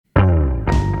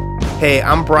Hey,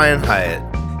 I'm Brian Hyatt,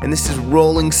 and this is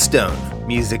Rolling Stone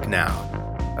Music Now.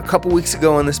 A couple weeks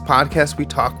ago on this podcast, we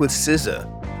talked with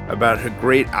SZA about her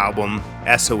great album,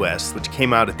 SOS, which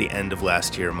came out at the end of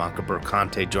last year. Manka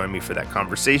Burkante joined me for that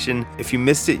conversation. If you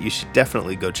missed it, you should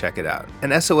definitely go check it out.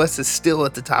 And SOS is still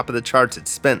at the top of the charts. It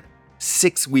spent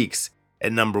 6 weeks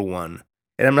at number 1.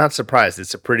 And I'm not surprised.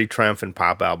 It's a pretty triumphant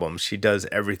pop album. She does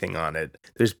everything on it.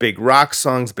 There's big rock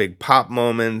songs, big pop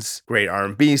moments, great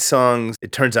R&B songs.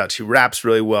 It turns out she raps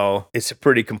really well. It's a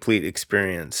pretty complete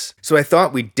experience. So I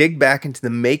thought we'd dig back into the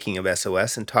making of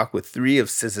SOS and talk with 3 of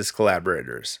SZA's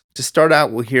collaborators. To start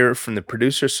out, we'll hear from the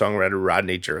producer-songwriter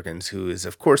Rodney Jerkins, who is,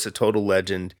 of course, a total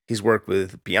legend. He's worked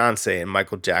with Beyonce and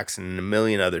Michael Jackson and a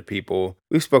million other people.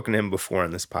 We've spoken to him before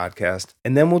on this podcast.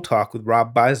 And then we'll talk with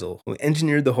Rob Beisel, who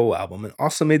engineered the whole album and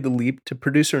also made the leap to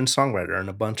producer and songwriter on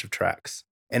a bunch of tracks.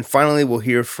 And finally, we'll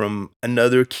hear from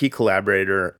another key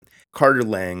collaborator, Carter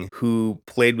Lang, who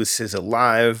played with SZA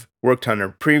live, worked on her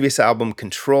previous album,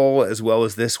 Control, as well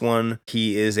as this one.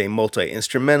 He is a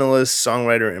multi-instrumentalist,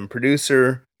 songwriter, and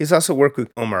producer. He's also worked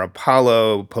with Omar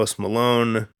Apollo, Post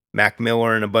Malone, Mac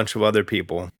Miller, and a bunch of other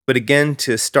people. But again,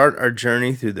 to start our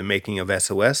journey through the making of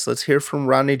SOS, let's hear from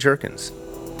Rodney Jerkins.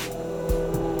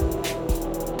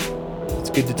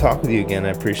 It's good to talk with you again. I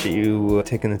appreciate you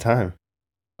taking the time.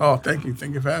 Oh, thank you.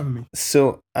 Thank you for having me.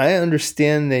 So I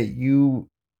understand that you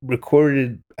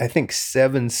recorded, I think,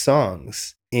 7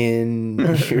 songs in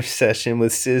your session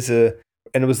with SZA,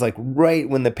 and it was like right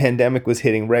when the pandemic was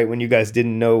hitting, right when you guys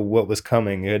didn't know what was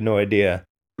coming. You had no idea.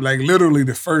 Like literally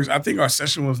I think our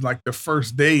session was like the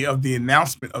first day of the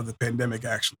announcement of the pandemic,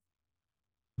 actually.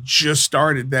 Just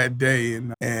started that day,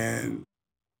 and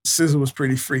SZA was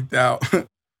pretty freaked out.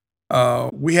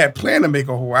 We had planned to make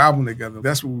a whole album together.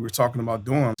 That's what we were talking about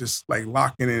doing, just like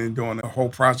locking in and doing a whole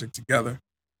project together.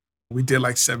 We did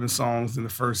like 7 songs in the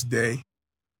first day.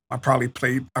 I probably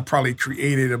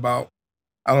created about,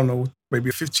 I don't know,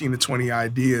 maybe 15 to 20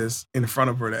 ideas in front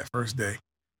of her that first day.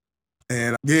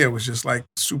 And yeah, it was just like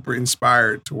super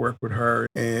inspired to work with her.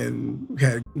 And we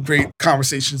had great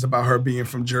conversations about her being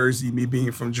from Jersey, me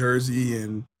being from Jersey.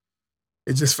 And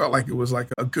it just felt like it was like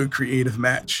a good creative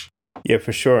match. Yeah,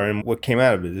 for sure. And what came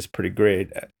out of it is pretty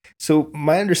great. So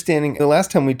my understanding, the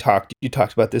last time we talked, you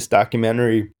talked about this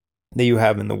documentary that you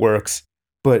have in the works,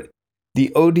 but the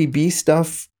ODB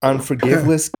stuff on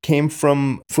Forgiveless came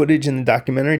from footage in the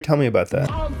documentary. Tell me about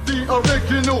that. I'm the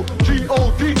original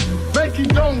G.O.D. Making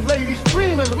young ladies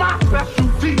scream is my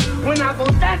specialty. When I go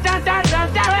da.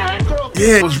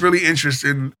 Yeah, it was really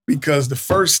interesting because the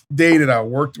first day that I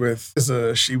worked with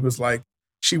SZA, she was like,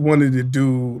 she wanted to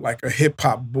do like a hip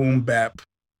hop boom bap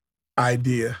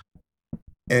idea.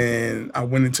 And I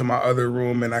went into my other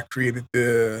room and I created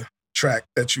the track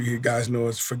that you guys know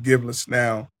as Forgiveless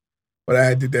now. But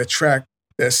I did that track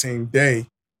that same day.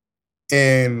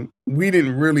 And we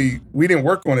didn't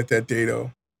work on it that day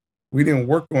though. We didn't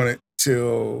work on it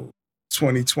till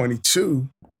 2022.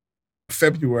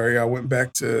 February, I went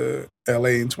back to LA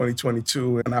in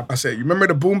 2022 and I said, you remember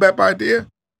the boom bap idea?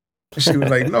 And she was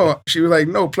like, no. She was like,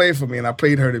 no, play it for me. And I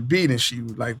played her the beat and she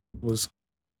was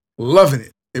loving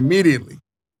it immediately.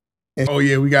 And oh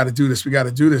yeah, we got to do this. We got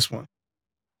to do this one.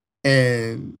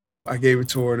 And I gave it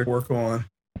to her to work on.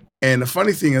 And the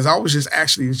funny thing is I was just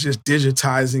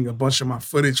digitizing a bunch of my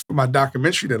footage for my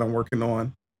documentary that I'm working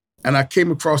on. And I came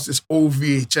across this old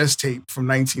VHS tape from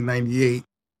 1998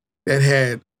 that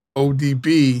had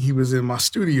ODB. He was in my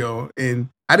studio and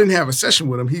I didn't have a session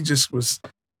with him. He just was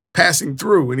passing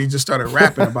through and he just started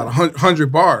rapping about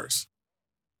 100 bars.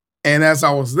 And as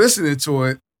I was listening to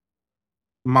it,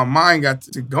 my mind got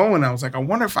to going. I was like, I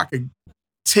wonder if I could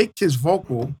take his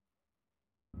vocal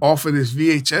off of this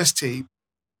VHS tape,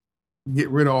 get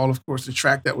rid of all, of course, the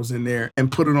track that was in there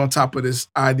and put it on top of this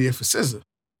idea for SZA.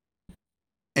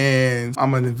 And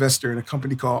I'm an investor in a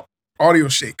company called Audio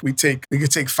Shake. We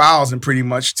could take files and pretty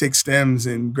much take stems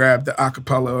and grab the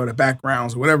acapella or the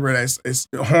backgrounds or whatever it is. It's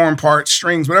the horn parts,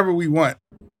 strings, whatever we want.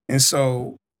 And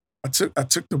so I took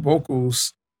the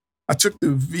vocals, I took the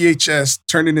VHS,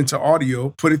 turned it into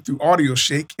audio, put it through Audio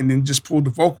Shake, and then just pulled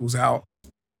the vocals out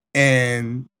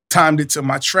and timed it to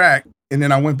my track. And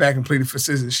then I went back and played it for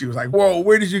SZA. She was like, whoa,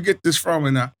 where did you get this from?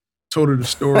 And I told her the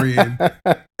story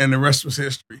and the rest was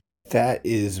history. That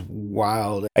is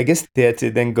wild. I guess they had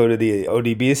to then go to the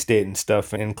ODB estate and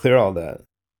stuff and clear all that.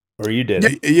 Or you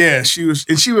did. Yeah, she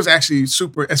was actually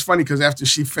super. It's funny because after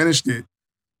she finished it,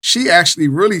 she actually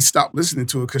really stopped listening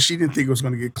to it because she didn't think it was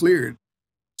going to get cleared.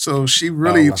 So she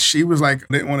was like,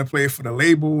 didn't want to play it for the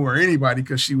label or anybody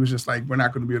because she was just like, we're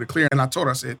not going to be able to clear it. And I told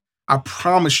her, I said, I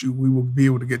promise you we will be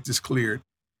able to get this cleared.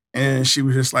 And she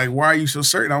was just like, why are you so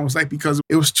certain? I was like, because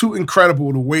it was too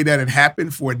incredible the way that it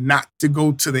happened for it not to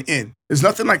go to the end. There's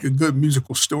nothing like a good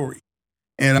musical story.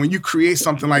 And when you create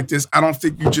something like this, I don't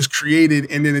think you just create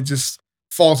it and then it just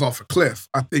falls off a cliff.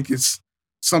 I think it's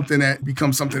something that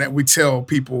becomes something that we tell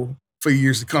people for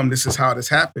years to come. This is how this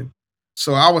happened.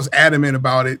 So I was adamant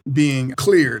about it being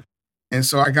cleared. And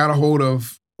so I got a hold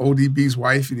of ODB's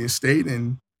wife in the estate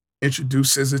and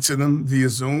introduced SZA to them via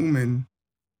Zoom, and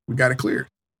we got it cleared.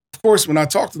 Of course, when I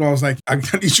talked to them, I was like, I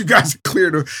need you guys to clear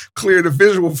the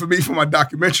visual for me for my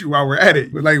documentary while we're at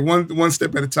it. But like one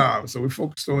step at a time. So we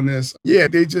focused on this. Yeah,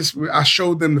 I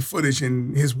showed them the footage,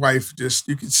 and his wife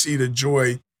you could see the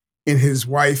joy in his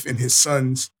wife and his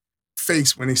son's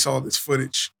face when they saw this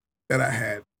footage that I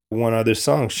had. One other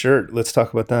song, Shirt. Let's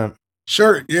talk about that.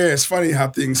 Shirt, yeah, it's funny how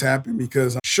things happen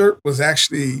because Shirt was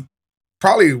actually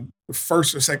probably the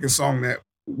first or second song that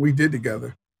we did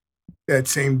together that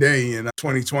same day in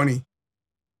 2020.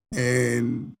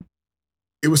 And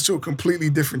it was to a completely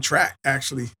different track,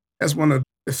 actually. That's one of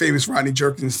the famous Rodney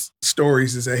Jerkins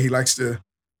stories, is that he likes to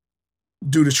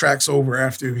do the tracks over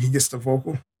after he gets the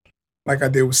vocal, like I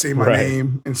did with Say My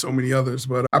Name and so many others.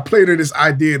 But I played her this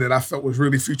idea that I felt was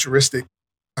really futuristic.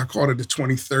 I called it the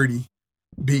 2030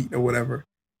 beat or whatever.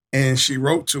 And she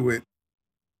wrote to it.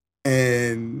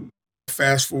 And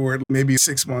fast forward maybe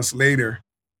 6 months later,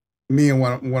 me and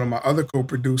one of my other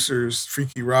co-producers,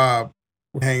 Freaky Rob,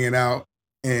 were hanging out,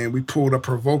 and we pulled up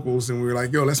her vocals, and we were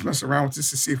like, yo, let's mess around with this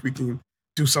to see if we can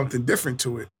do something different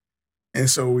to it. And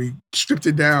so we stripped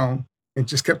it down and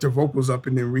just kept her vocals up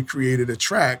and then recreated a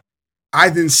track. I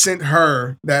then sent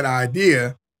her that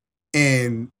idea,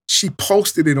 and she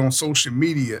posted it on social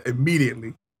media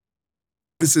immediately.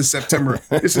 This is September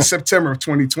of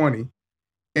 2020.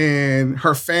 And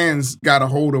her fans got a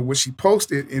hold of what she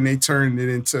posted, and they turned it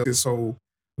into this whole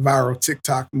viral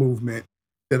TikTok movement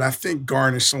that I think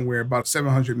garnished somewhere about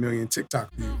 700 million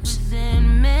TikTok views.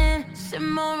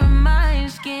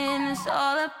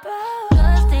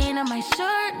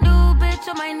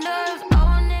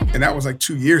 And that was like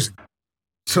 2 years ago.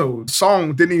 So the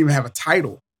song didn't even have a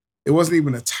title. It wasn't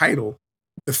even a title.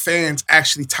 The fans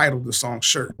actually titled the song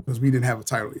Shirt because we didn't have a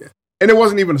title yet. And it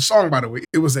wasn't even a song, by the way.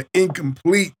 It was an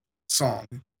incomplete song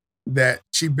that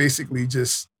she basically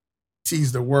just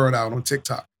teased the word out on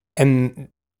TikTok. And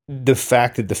the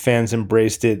fact that the fans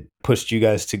embraced it pushed you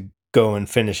guys to go and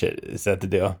finish it. Is that the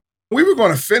deal? We were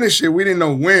going to finish it. We didn't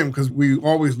know when because we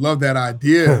always loved that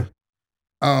idea.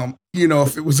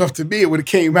 If it was up to me, it would have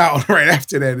came out right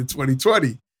after that in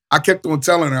 2020. I kept on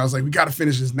telling her, I was like, we got to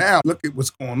finish this now. Look at what's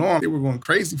going on. They were going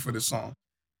crazy for this song.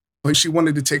 But she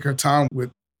wanted to take her time with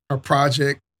her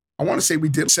project. I want to say we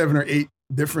did 7 or 8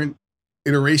 different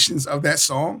iterations of that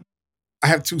song. I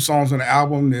have 2 songs on the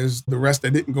album. There's the rest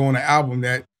that didn't go on the album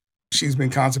that she's been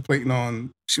contemplating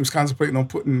on. She was contemplating on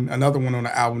putting another one on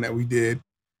the album that we did.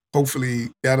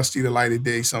 Hopefully that'll see the light of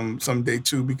day someday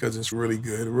too, because it's really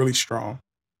good, really strong.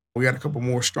 We got a couple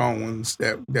more strong ones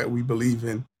that we believe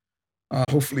in.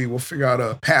 Hopefully we'll figure out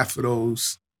a path for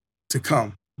those to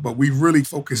come. But we really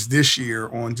focused this year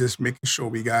on just making sure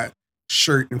we got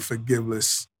Shirt and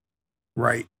Forgiveless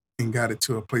right and got it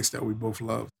to a place that we both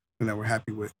love and that we're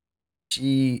happy with.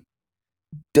 She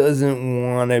doesn't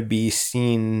want to be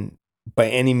seen by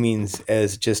any means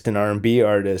as just an R&B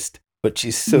artist, but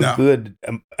she's so good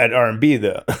at R&B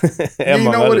though,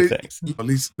 among other things. At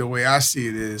least the way I see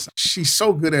it is she's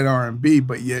so good at R&B,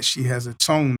 but yet she has a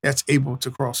tone that's able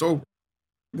to cross over.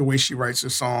 The way she writes her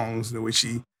songs, the way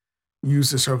she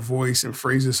uses her voice and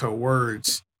phrases her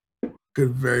words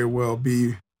could very well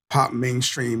be pop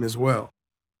mainstream as well.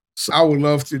 So I would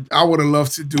have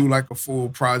loved to do like a full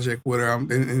project with her.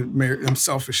 I'm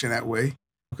selfish in that way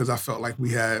because I felt like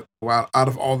we had, out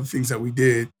of all the things that we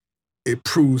did, it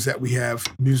proves that we have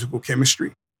musical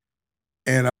chemistry.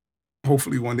 And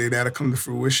hopefully one day that'll come to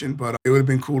fruition. But it would have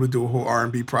been cool to do a whole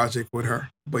R&B project with her.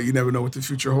 But you never know what the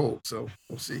future holds. So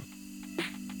we'll see.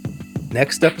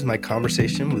 Next up is my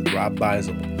conversation with Rob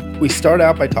Beisel. We start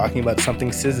out by talking about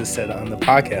something SZA said on the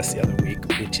podcast the other week,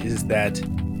 which is that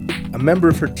a member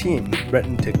of her team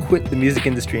threatened to quit the music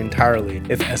industry entirely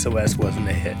if SOS wasn't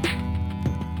a hit.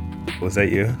 Was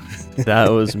that you? That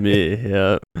was me,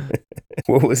 yeah.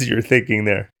 What was your thinking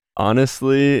there?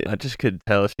 Honestly, I just could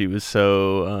tell she was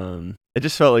so... it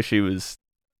just felt like she was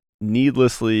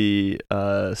needlessly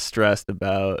stressed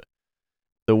about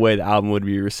the way the album would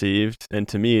be received, and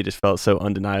to me it just felt so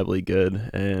undeniably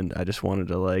good, and I just wanted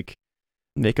to like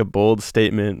make a bold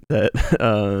statement that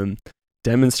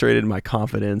demonstrated my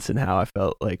confidence in how I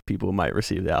felt like people might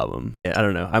receive the album. I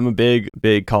don't know, I'm a big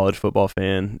college football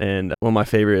fan, and one of my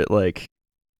favorite like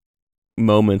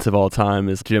moments of all time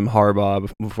is Jim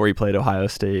Harbaugh, before he played Ohio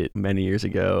State many years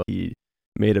ago. He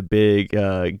made a big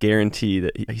guarantee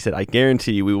that he said, "I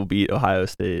guarantee we will beat Ohio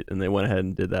State," and they went ahead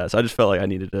and did that. So I just felt like I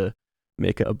needed to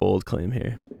make a bold claim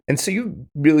here. And so you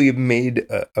really have made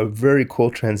a very cool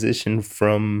transition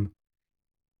from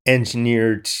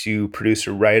engineer to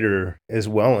producer writer as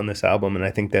well on this album. And I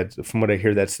think that, from what I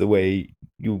hear, that's the way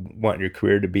you want your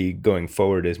career to be going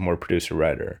forward, as more producer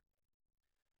writer.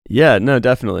 Yeah, no,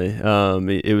 definitely.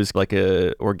 It was like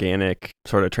a organic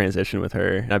sort of transition with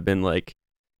her. I've been like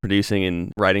producing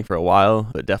and writing for a while,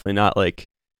 but definitely not like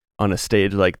on a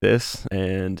stage like this.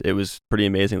 And it was pretty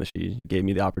amazing that she gave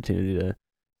me the opportunity to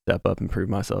step up and prove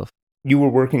myself. You were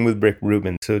working with Rick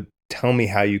Rubin, so tell me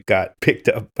how you got picked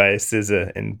up by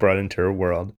SZA and brought into her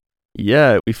world.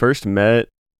 Yeah, we first met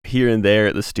here and there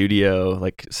at the studio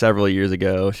like several years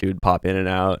ago. She would pop in and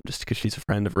out just because she's a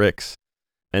friend of Rick's.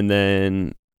 And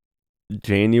then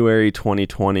January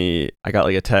 2020, I got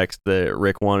like a text that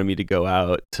Rick wanted me to go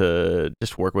out to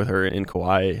just work with her in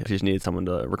Kauai. She just needed someone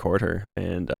to record her,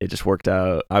 and it just worked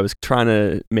out. I was trying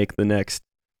to make the next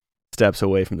steps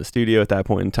away from the studio at that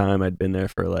point in time. I'd been there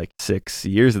for like 6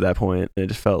 years at that point, and it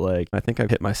just felt like I think I've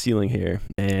hit my ceiling here.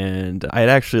 And I had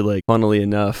actually, like, funnily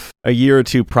enough, a year or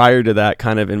two prior to that,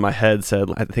 kind of in my head said,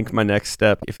 I think my next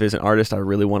step, if there's an artist I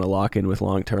really want to lock in with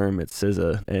long term, it's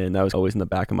SZA. And that was always in the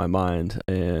back of my mind,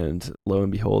 and lo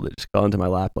and behold, it just fell into my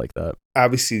lap like that.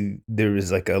 Obviously there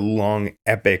was like a long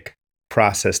epic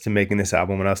process to making this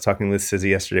album. When I was talking with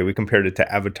SZA yesterday, we compared it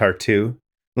to Avatar 2.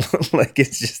 Like,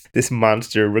 it's just this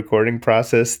monster recording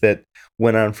process that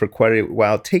went on for quite a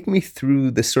while. Take me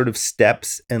through the sort of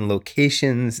steps and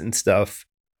locations and stuff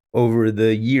over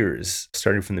the years,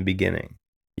 starting from the beginning.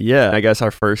 Yeah, I guess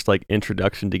our first like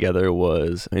introduction together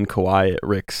was in Kauai at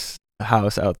Rick's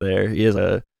house out there. He has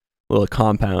a little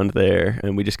compound there,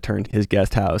 and we just turned his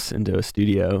guest house into a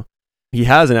studio. He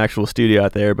has an actual studio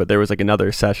out there, but there was like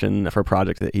another session for a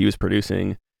project that he was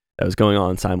producing that was going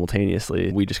on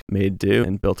simultaneously. We just made do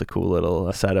and built a cool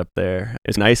little setup there.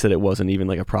 It's nice that it wasn't even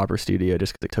like a proper studio,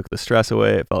 just because it took the stress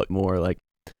away. It felt more like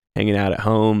hanging out at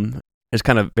home. It's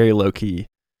kind of very low key.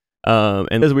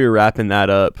 And as we were wrapping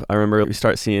that up, I remember we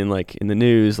start seeing like in the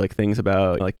news, like things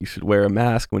about like you should wear a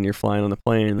mask when you're flying on the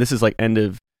plane. This is like end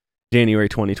of January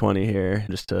 2020 here,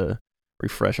 just to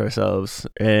refresh ourselves.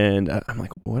 And I'm like,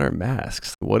 what are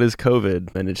masks? What is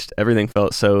COVID? And it just, everything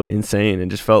felt so insane, and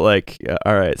just felt like,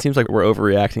 all right, it seems like we're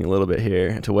overreacting a little bit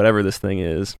here to whatever this thing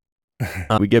is.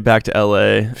 We get back to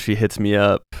LA. She hits me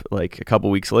up like a couple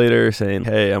weeks later saying,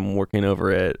 hey, I'm working over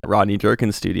at Rodney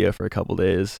Jerkins' studio for a couple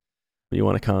days. You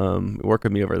want to come work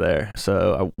with me over there?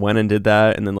 So I went and did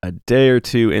that. And then a day or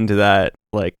two into that,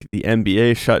 like the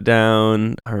NBA shut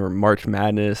down, her March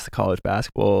Madness, the college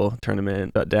basketball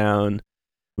tournament shut down.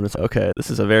 And it's like, okay, this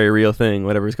is a very real thing,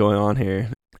 whatever's going on here.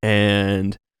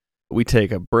 And we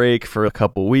take a break for a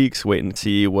couple weeks, wait and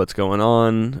see what's going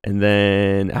on. And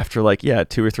then after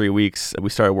 2 or 3 weeks, we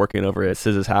started working over at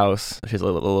SZA's house. She has a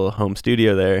little home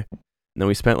studio there. And then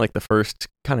we spent like the first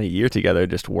kind of year together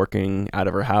just working out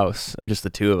of her house, just the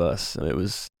two of us. And it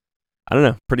was, I don't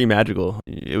know, pretty magical.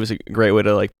 It was a great way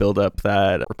to like build up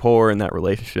that rapport and that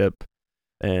relationship.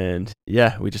 And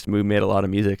yeah, we just made a lot of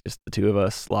music, just the two of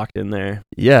us locked in there.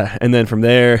 Yeah. And then from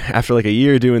there, after like a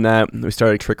year doing that, we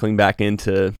started trickling back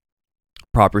into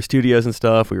proper studios and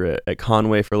stuff. We were at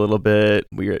Conway for a little bit.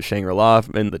 We were at Shangri-La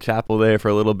in the chapel there for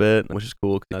a little bit, which is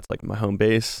cool, 'cause that's like my home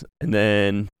base. And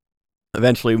then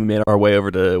eventually we made our way over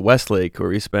to Westlake, where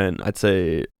we spent, I'd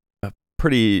say,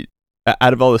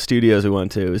 out of all the studios we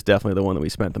went to, it was definitely the one that we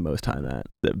spent the most time at,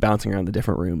 bouncing around the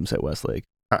different rooms at Westlake.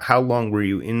 How long were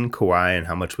you in Kauai, and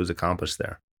how much was accomplished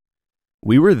there?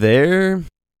 We were there.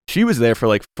 She was there for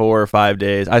like 4 or 5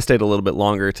 days. I stayed a little bit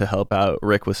longer to help out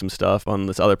Rick with some stuff on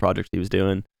this other project he was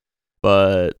doing.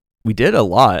 But we did a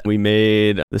lot. We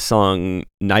made the song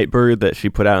Nightbird that she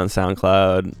put out on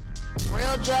SoundCloud.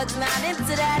 Real drugs, not into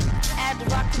that. Add the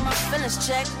rock to my finish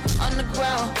check. On the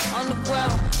ground.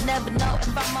 Never know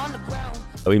if I'm on the ground.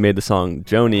 We made the song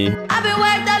Joni. I've been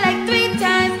wiped out like 3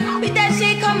 times. With that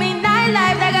shit call me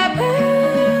nightlife. I got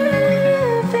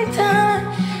perfect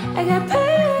time. I got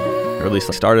perfect. Or at least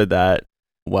I started that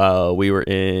while we were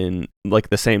in like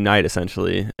the same night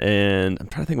essentially. And I'm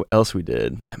trying to think what else we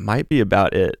did. It might be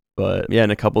about it. But yeah,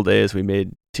 in a couple days we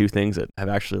made 2 things that have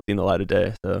actually seen the light of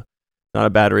day. So not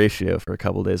a bad ratio for a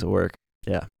couple of days of work.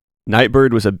 Yeah.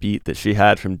 Nightbird was a beat that she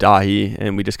had from Dahi,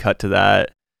 and we just cut to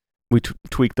that. We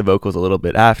tweaked the vocals a little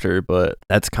bit after, but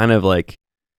that's kind of like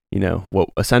what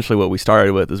essentially what we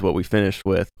started with is what we finished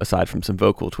with, aside from some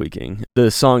vocal tweaking. The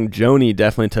song Joni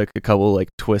definitely took a couple like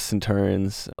twists and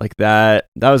turns like that.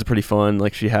 That was pretty fun.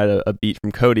 Like she had a beat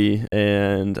from Cody,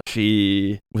 and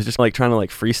she was just like trying to like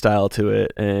freestyle to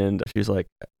it, and she was like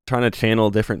trying to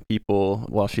channel different people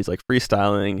while she's like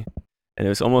freestyling, and it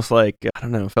was almost like, I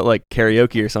don't know, it felt like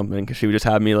karaoke or something, because she would just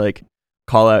have me like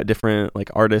call out different like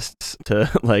artists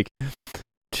to like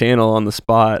channel on the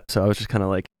spot. So I was just kind of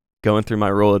like going through my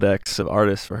Rolodex of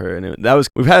artists for her, and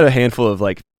we've had a handful of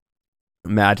like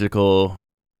magical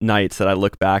nights that I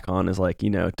look back on as like,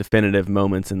 definitive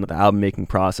moments in the album making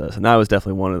process, and that was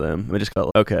definitely one of them. I just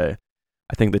felt like, okay,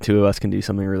 I think the two of us can do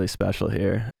something really special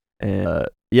here. And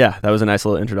yeah, that was a nice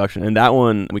little introduction. And that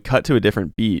one, we cut to a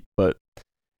different beat, but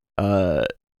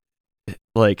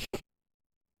like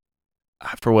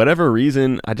for whatever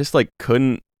reason, I just like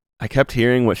couldn't. I kept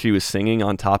hearing what she was singing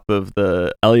on top of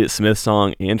the Elliott Smith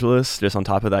song Angelus, just on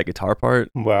top of that guitar part.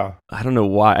 Wow. I don't know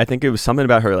why. I think it was something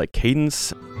about her like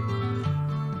cadence.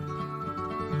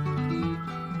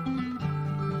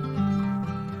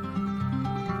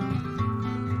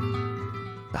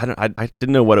 I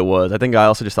didn't know what it was. I think I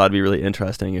also just thought it'd be really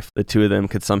interesting if the two of them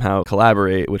could somehow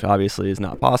collaborate, which obviously is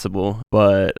not possible.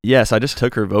 But yes, I just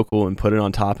took her vocal and put it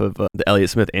on top of the Elliott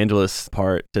Smith Angelus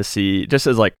part to see, just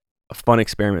as like a fun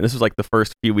experiment. This was like the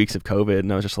first few weeks of COVID,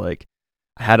 and I was just like,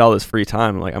 I had all this free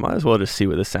time. I'm like, I might as well just see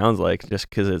what this sounds like, just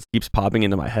because it keeps popping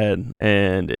into my head.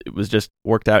 And it was just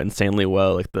worked out insanely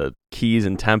well. Like the keys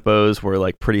and tempos were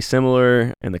like pretty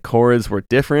similar, and the chords were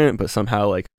different, but somehow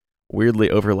like weirdly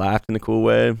overlapped in a cool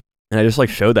way. And I just like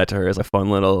showed that to her as a fun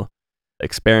little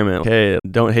experiment. Okay,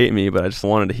 don't hate me, but I just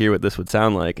wanted to hear what this would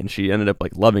sound like. And she ended up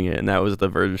like loving it, and that was the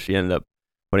version she ended up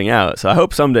putting out. So I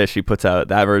hope someday she puts out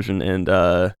that version and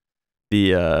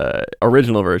the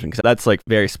original version, because that's like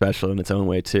very special in its own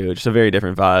way too. Just a very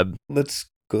different vibe. Let's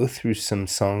go through some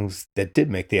songs that did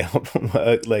make the album,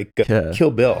 like Yeah.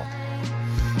 Kill Bill.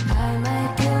 I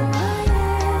might kill my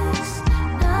ex,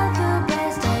 not the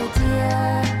best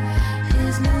idea.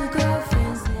 His new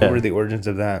girlfriend's Yeah. What were the origins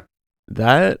of that?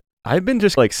 That I've been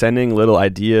just like sending little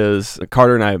ideas.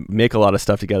 Carter and I make a lot of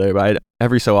stuff together, but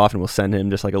every so often we'll send him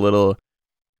just like a little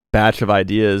batch of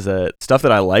ideas, stuff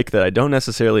that I like that I don't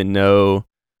necessarily know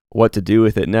what to do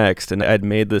with it next. And I'd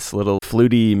made this little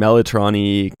fluty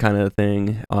Mellotron-y kind of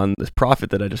thing on this Prophet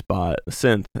that I just bought, a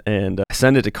synth, and I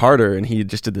sent it to Carter, and he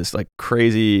just did this like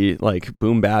crazy like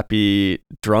boom bappy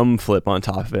drum flip on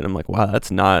top of it. I'm like, wow,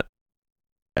 that's not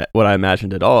what I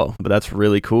imagined at all, but that's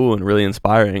really cool and really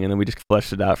inspiring. And then we just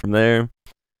fleshed it out from there.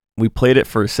 We played it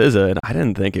for SZA, and I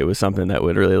didn't think it was something that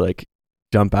would really like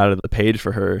jump out of the page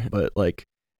for her, but like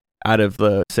out of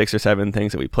the 6 or 7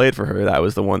 things that we played for her, that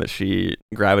was the one that she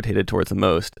gravitated towards the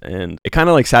most. And it kind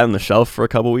of like sat on the shelf for a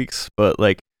couple weeks, but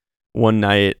like one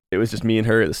night it was just me and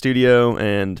her at the studio,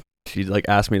 and she like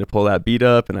asked me to pull that beat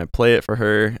up, and I play it for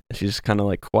her. She's just kind of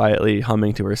like quietly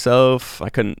humming to herself. I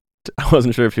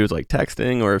wasn't sure if she was like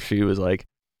texting or if she was like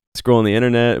scrolling the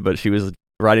internet, but she was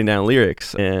writing down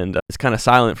lyrics, and it's kind of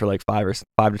silent for like 5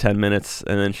 to 10 minutes.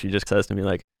 And then she just says to me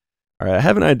like, all right, I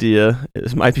have an idea.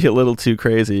 This might be a little too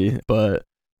crazy, but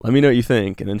let me know what you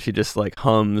think. And then she just like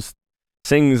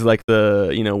sings like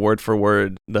the, word for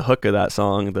word, the hook of that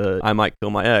song, the I Might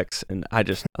Kill My Ex. And I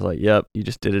was like, yep, you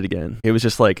just did it again. It was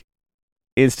just like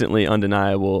instantly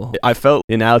undeniable. I felt,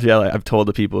 the analogy I've told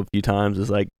to people a few times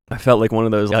is like, I felt like one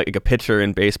of those, like a pitcher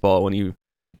in baseball when you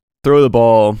throw the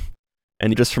ball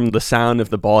and just from the sound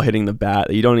of the ball hitting the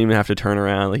bat, you don't even have to turn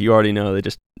around. Like you already know they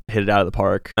just hit it out of the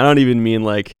park. I don't even mean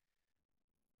like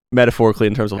metaphorically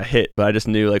in terms of a hit, but I just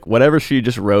knew like whatever she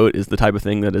just wrote is the type of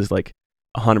thing that is like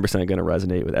 100% going to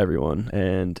resonate with everyone.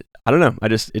 And I don't know, it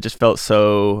just felt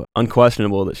so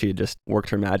unquestionable that she had just worked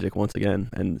her magic once again.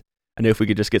 And I knew if we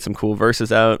could just get some cool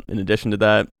verses out in addition to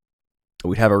that,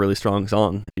 we'd have a really strong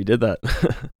song. She did that.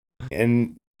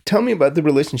 And tell me about the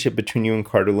relationship between you and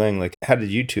Carter Lang. Like, how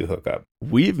did you two hook up?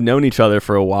 We've known each other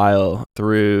for a while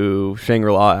through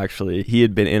Shangri-La, actually. He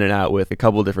had been in and out with a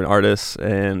couple different artists.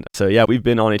 And so, yeah, we've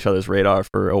been on each other's radar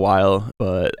for a while.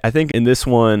 But I think in this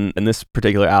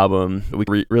particular album,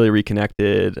 we really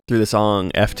reconnected through the song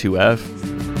F2F.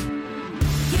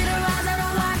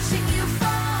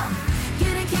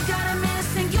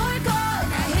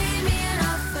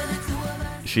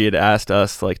 She had asked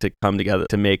us like to come together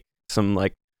to make some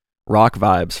like rock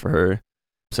vibes for her.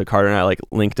 So Carter and I like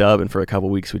linked up, and for a couple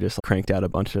weeks we just cranked out a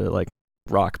bunch of like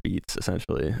rock beats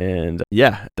essentially. And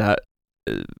yeah, that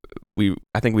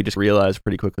I think we just realized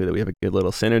pretty quickly that we have a good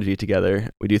little synergy together.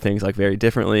 We do things like very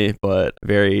differently, but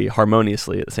very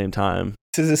harmoniously at the same time.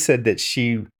 SZA said that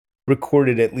she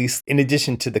recorded, at least in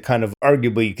addition to the kind of,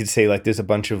 arguably you could say like there's a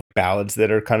bunch of ballads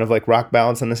that are kind of like rock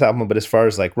ballads on this album, but as far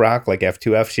as like rock, like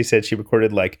F2F, she said she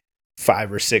recorded like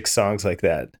 5 or 6 songs like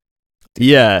that.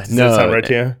 Yeah, Does that sound right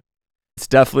to you? It's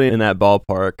definitely in that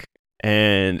ballpark.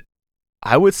 And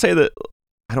I would say that,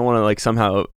 I don't want to like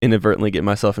somehow inadvertently get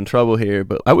myself in trouble here,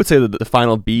 but I would say that the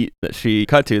final beat that she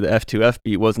cut to, the F2F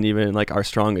beat, wasn't even like our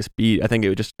strongest beat. I think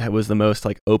it was the most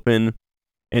like open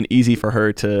and easy for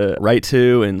her to write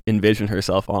to and envision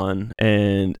herself on.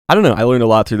 And I don't know, I learned a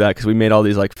lot through that because we made all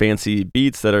these like fancy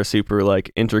beats that are super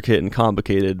like intricate and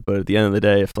complicated, but at the end of the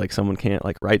day, if like someone can't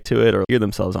like write to it or hear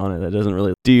themselves on it, that doesn't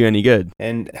really do you any good.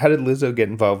 And how did Lizzo get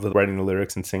involved with writing the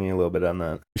lyrics and singing a little bit on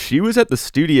that? She was at the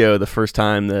studio the first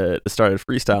time that I started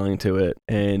freestyling to it,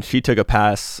 and she took a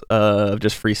pass of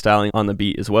just freestyling on the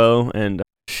beat as well. And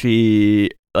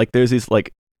she, like, there's these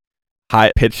like high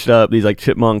pitched up, these like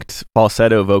chipmunked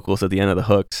falsetto vocals at the end of the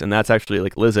hooks, and that's actually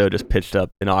like Lizzo just pitched up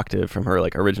an octave from her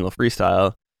like original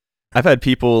freestyle. I've had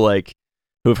people like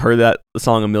who have heard that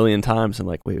song a million times and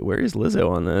like, wait, where is Lizzo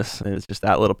on this? And it's just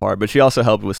that little part. But she also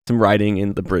helped with some writing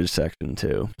in the bridge section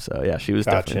too. So yeah, she was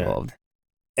definitely involved.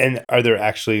 And are there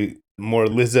actually more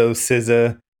Lizzo,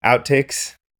 SZA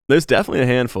outtakes? There's definitely a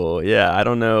handful. Yeah, I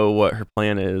don't know what her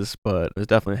plan is, but there's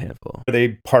definitely a handful. Are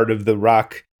they part of the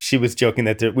rock? She was joking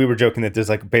that we were joking that there's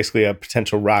like basically a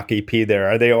potential rock EP there.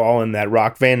 Are they all in that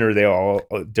rock vein, or are they all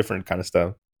different kind of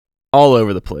stuff? All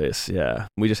over the place. Yeah,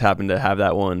 we just happened to have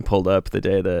that one pulled up the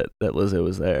day that Lizzo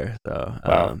was there. So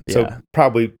wow. Yeah. So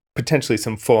probably potentially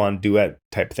some full-on duet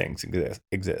type things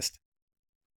exist.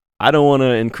 I don't want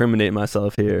to incriminate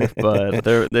myself here, but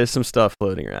there's some stuff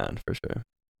floating around for sure.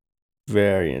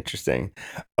 Very interesting.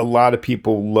 A lot of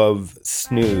people love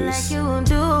Snooze. Like you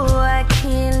do, I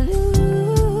can't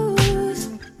lose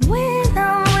when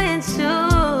I'm with you.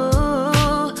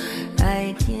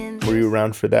 I can't. Were you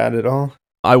around for that at all?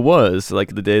 I was,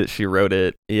 like, the day that she wrote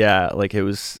it. Yeah, like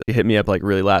it hit me up like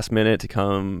really last minute to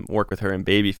come work with her in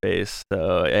Babyface.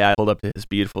 So yeah, I pulled up to his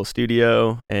beautiful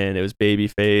studio, and it was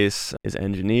Babyface, his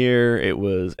engineer,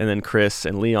 and then Chris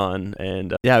and Leon.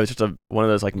 And yeah, it was just one of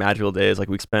those like magical days. Like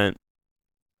we spent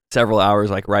several hours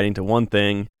like writing to one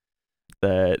thing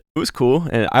that it was cool,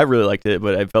 and I really liked it,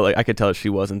 but I felt like I could tell she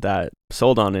wasn't that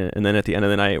sold on it. And then at the end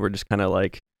of the night, we're just kind of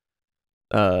like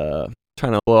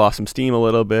trying to blow off some steam a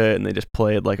little bit, and they just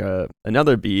played like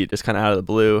another beat just kind of out of the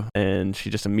blue, and she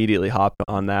just immediately hopped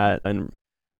on that and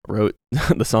wrote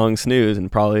the song Snooze in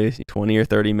probably 20 or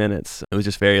 30 minutes. It was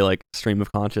just very like stream of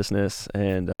consciousness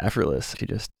and effortless. She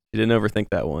didn't overthink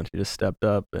that one. She just stepped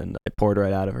up, and it poured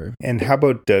right out of her. And how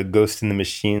about Ghost in the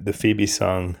Machine, the Phoebe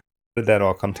song? How did that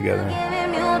all come together?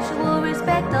 Mutual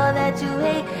respect, all that you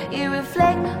hate, you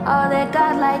reflect all that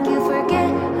God, like you forget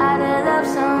how to love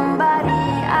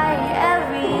somebody.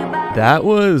 Everybody. That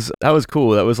was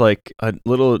cool. That was like a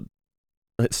little.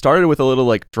 It started with a little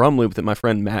like drum loop that my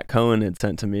friend Matt Cohen had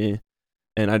sent to me,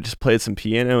 and I just played some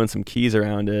piano and some keys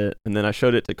around it, and then I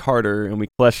showed it to Carter, and we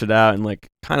fleshed it out and like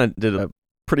kind of did a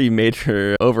pretty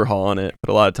major overhaul on it.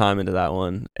 Put a lot of time into that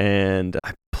one, and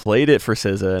I played it for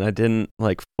SZA, and I didn't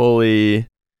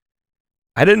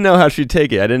know how she'd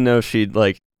take it. I didn't know if she'd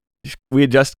like. We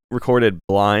had just recorded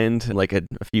Blind like a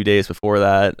few days before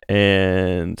that,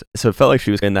 and so it felt like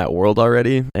she was in that world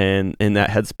already and in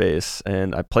that headspace.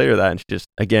 And I played her that, and she just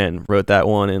again wrote that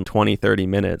one in 20-30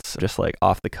 minutes, just like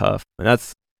off the cuff. And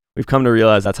we've come to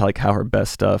realize that's how her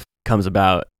best stuff comes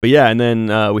about. But yeah, and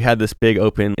then we had this big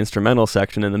open instrumental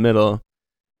section in the middle,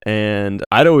 and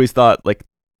I'd always thought like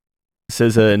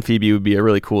SZA and Phoebe would be a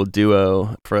really cool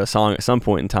duo for a song at some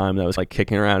point in time. That was like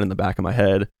kicking around in the back of my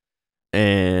head.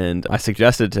 And I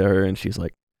suggested to her, and she's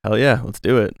like, hell yeah, let's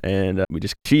do it. And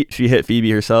she hit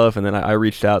Phoebe herself, and then I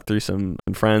reached out through some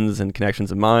friends and connections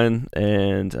of mine.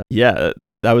 And I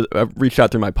reached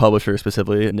out through my publisher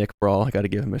specifically, Nick Brawl. I got to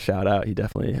give him a shout out. He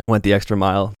definitely went the extra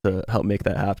mile to help make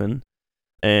that happen.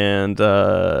 And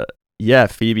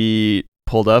Phoebe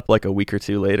pulled up like a week or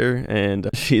two later, and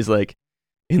she's like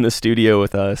in the studio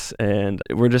with us, and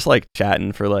we're just like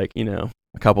chatting for like,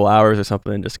 a couple hours or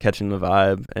something, just catching the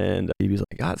vibe. And Phoebe's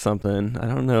like, got something. I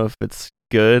don't know if it's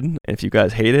good. And if you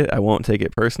guys hate it, I won't take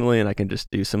it personally, and I can just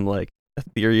do some like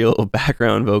ethereal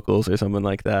background vocals or something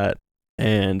like that.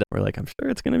 And we're like, I'm sure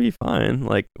it's going to be fine.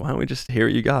 Like, why don't we just hear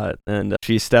what you got? And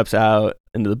she steps out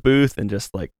into the booth and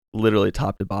just like literally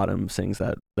top to bottom sings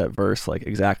that verse like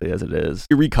exactly as it is.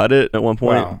 We recut it at one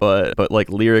point, wow. but like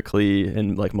lyrically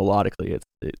and like melodically,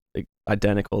 it's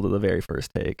identical to the very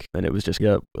first take. And it was just,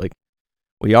 like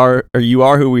you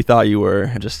are who we thought you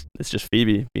were. It's just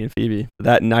Phoebe being Phoebe.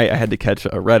 That night I had to catch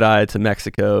a red eye to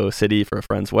Mexico City for a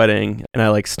friend's wedding, and I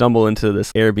like stumble into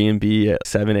this Airbnb at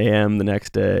 7 a.m. the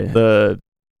next day. The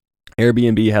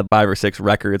Airbnb had 5 or 6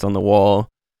 records on the wall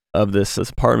of this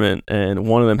apartment, and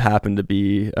one of them happened to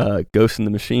be Ghost in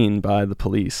the Machine by The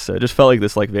Police. So it just felt like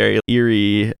this like very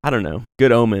eerie, I don't know,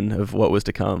 good omen of what was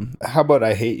to come. How about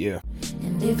I Hate You?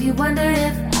 And if you wonder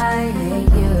if I hate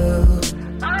you,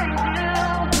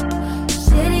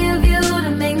 shitty of you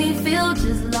to make me feel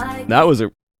just like That was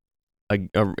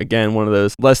again one of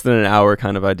those less than an hour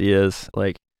kind of ideas.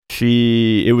 Like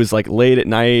it was like late at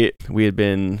night. We had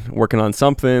been working on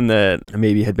something that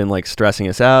maybe had been like stressing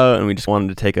us out, and we just wanted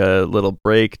to take a little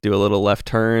break, do a little left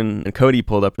turn. And Cody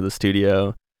pulled up to the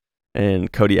studio,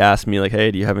 and Cody asked me like, "Hey,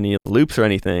 do you have any loops or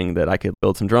anything that I could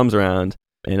build some drums around?"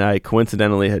 And I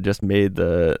coincidentally had just made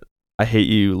the I Hate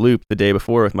You loop the day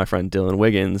before with my friend Dylan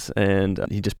Wiggins, and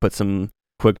he just put some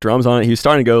quick drums on it. He was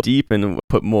starting to go deep and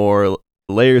put more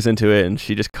layers into it, and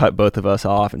she just cut both of us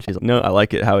off, and she's like, "No, I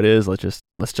like it how it is. Let's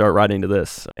start writing to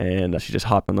this." And she just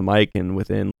hopped on the mic, and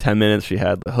within 10 minutes she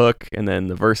had the hook, and then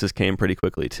the verses came pretty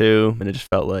quickly too, and it just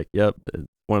felt like, yep,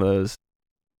 one of those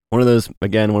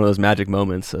magic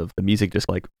moments of the music just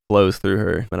like flows through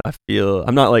her. And I feel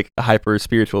I'm not like a hyper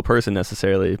spiritual person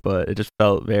necessarily, but it just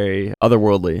felt very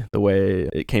otherworldly the way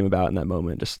it came about in that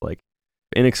moment. Just like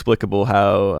inexplicable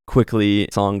how quickly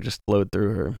the song just flowed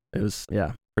through her. It was,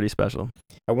 yeah, pretty special.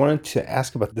 I wanted to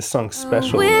ask about the song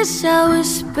Special. I wish I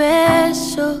was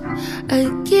special.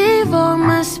 I'd give all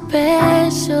my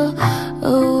special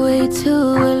away to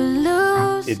a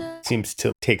loser. It seems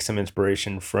to take some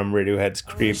inspiration from Radiohead's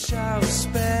Creep. I was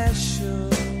special.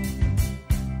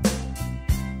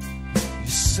 You're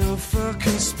so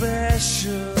fucking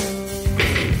special.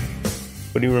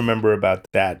 What do you remember about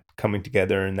that coming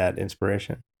together and that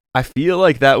inspiration? I feel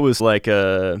like that was like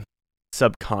a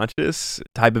subconscious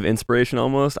type of inspiration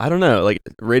almost. I don't know, like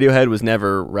Radiohead was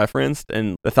never referenced,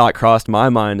 and the thought crossed my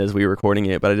mind as we were recording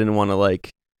it, but I didn't want to like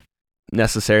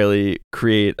necessarily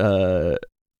create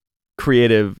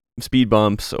creative speed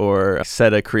bumps or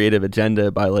set a creative agenda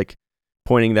by like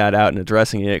pointing that out and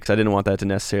addressing it, because I didn't want that to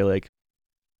necessarily like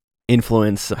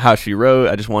influence how she wrote.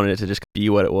 I just wanted it to just be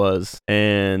what it was.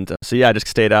 And so yeah, I just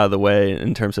stayed out of the way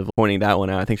in terms of pointing that one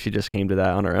out. I think she just came to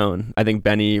that on her own. I think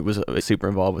Benny was super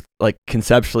involved with like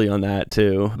conceptually on that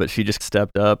too, but she just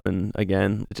stepped up, and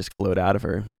again, it just flowed out of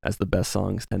her, as the best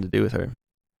songs tend to do with her.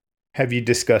 Have you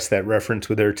discussed that reference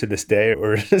with her to this day,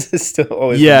 or is it still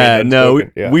always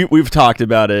we've talked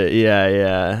about it.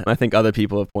 Yeah. I think other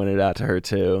people have pointed it out to her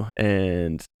too,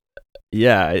 and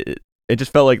yeah, it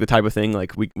just felt like the type of thing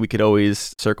like we could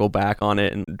always circle back on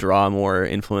it and draw more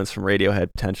influence from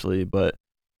Radiohead potentially, but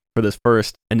for this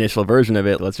first initial version of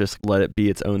it, let's just let it be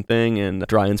its own thing and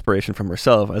draw inspiration from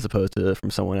herself as opposed to from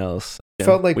someone else. It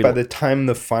felt like by the time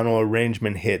the final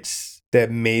arrangement hits, that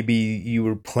maybe you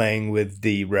were playing with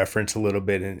the reference a little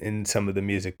bit in some of the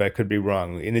music, but I could be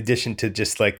wrong. In addition to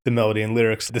just like the melody and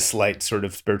lyrics, the slight sort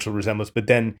of spiritual resemblance, but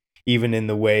then even in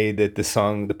the way that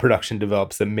the production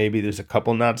develops, that maybe there's a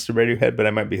couple nods to Radiohead, but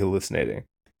I might be hallucinating.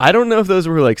 I don't know if those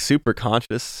were like super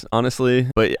conscious, honestly,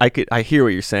 but I hear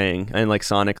what you're saying. And like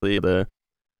sonically, the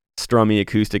strummy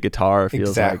acoustic guitar feels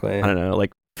exactly like, I don't know,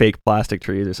 like fake plastic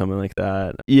trees or something like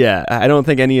that. Yeah, I don't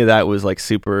think any of that was like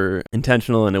super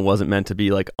intentional, and it wasn't meant to be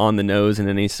like on the nose in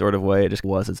any sort of way. It just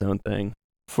was its own thing.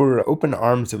 For Open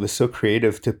Arms, it was so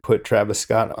creative to put Travis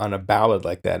Scott on a ballad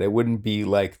like that. It wouldn't be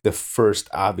like the first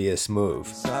obvious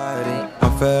move.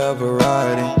 I'm forever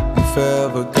riding, you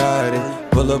forever guiding.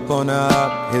 Pull up on the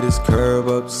hop, hit his curb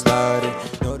up, sliding.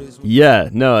 Yeah,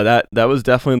 no, that was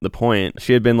definitely the point.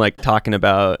 She had been like talking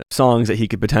about songs that he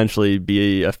could potentially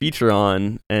be a feature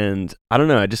on, and I don't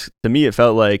know, to me it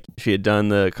felt like she had done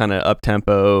the kind of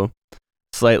up-tempo,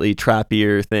 slightly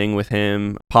trappier thing with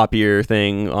him, poppier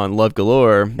thing on Love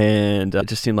Galore, and it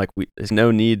just seemed like there's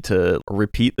no need to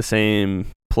repeat the same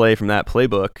play from that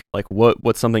playbook. Like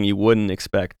what's something you wouldn't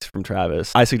expect from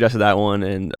Travis? I suggested that one,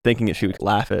 and thinking that she would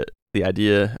laugh at the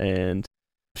idea, and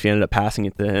she ended up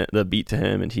passing the beat to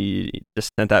him, and he just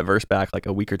sent that verse back like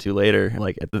a week or two later,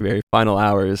 like at the very final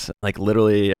hours. Like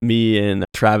literally me and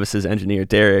Travis's engineer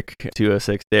Derek,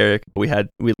 206 Derek, we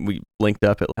linked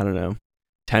up at, I don't know,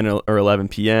 10 or 11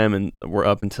 p.m. and we're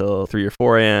up until 3 or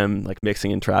 4 a.m. like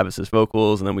mixing in Travis's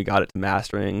vocals, and then we got it to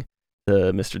mastering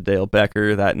to Mr. Dale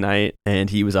Becker that night, and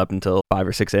he was up until 5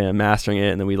 or 6 a.m. mastering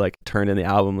it, and then we like turned in the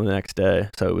album the next day.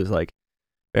 So it was like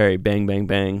very bang bang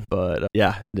bang, but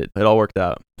yeah, it all worked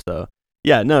out. So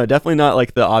yeah, no, definitely not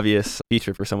like the obvious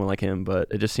feature for someone like him, but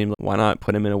it just seemed like, why not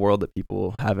put him in a world that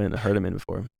people haven't heard him in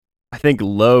before? I think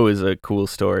Low is a cool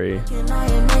story.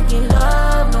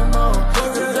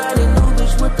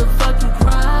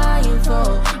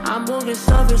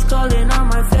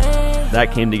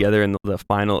 That came together in the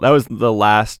final. That was the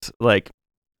last like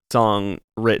song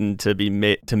written to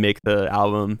be to make the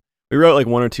album. We wrote like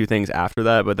one or two things after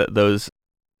that, but those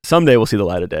someday will see the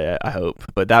light of day, I hope.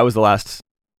 But that was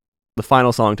the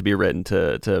final song to be written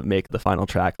to make the final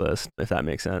track list, if that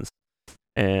makes sense.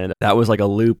 And that was like a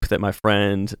loop that my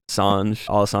friend Sanj,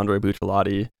 Alessandro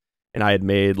Bucciolati, and I had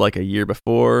made like a year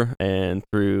before. And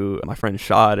through my friend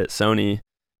Shad at Sony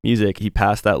Music, he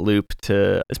passed that loop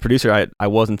to this producer I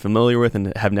wasn't familiar with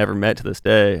and have never met to this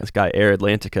day, this guy Air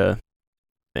Atlantica.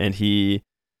 And he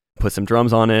put some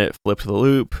drums on it, flipped the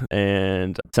loop,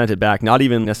 and sent it back, not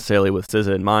even necessarily with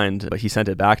SZA in mind, but he sent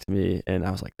it back to me, and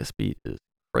I was like, this beat is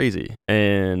crazy.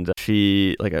 And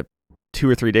she, like 2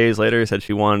 or 3 days later, said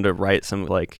she wanted to write some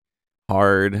like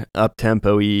hard,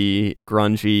 up-tempo-y,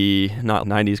 grungy, not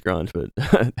 90s grunge, but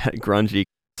grungy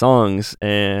songs,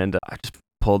 and I just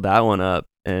pulled that one up,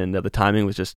 and the timing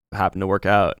was just happened to work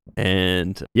out.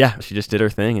 And yeah, she just did her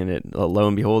thing, and it, lo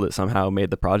and behold, it somehow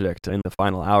made the project in the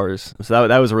final hours. So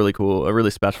that was really cool, a really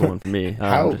special one for me.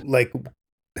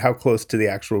 How close to the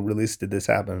actual release did this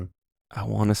happen? I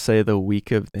want to say the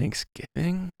week of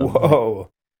Thanksgiving. Whoa.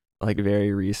 Like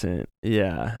very recent.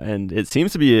 Yeah. And it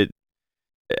seems to be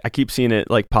I keep seeing it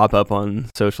like pop up on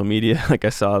social media. Like I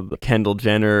saw Kendall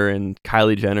Jenner and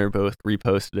Kylie Jenner both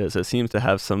reposted it. So it seems to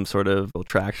have some sort of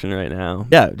traction right now.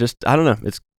 Yeah, just, I don't know.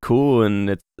 It's cool, and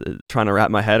it's trying to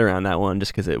wrap my head around that one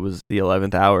just because it was the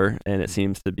 11th hour and it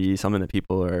seems to be something that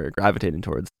people are gravitating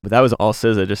towards. But that was all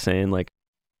SZA just saying like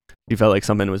she felt like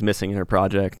something was missing in her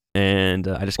project. And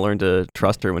I just learned to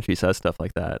trust her when she says stuff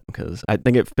like that, because I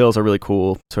think it fills a really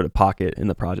cool sort of pocket in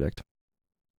the project.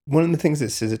 One of the things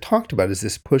that SZA talked about is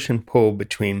this push and pull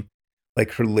between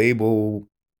like her label,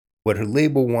 what her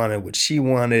label wanted, what she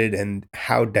wanted, and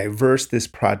how diverse this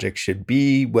project should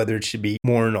be, whether it should be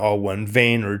more in all one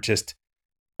vein or just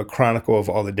a chronicle of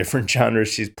all the different genres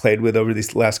she's played with over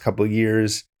these last couple of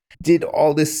years. Did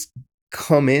all this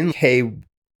come in? Hey,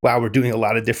 wow, we're doing a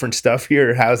lot of different stuff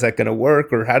here. How's that going to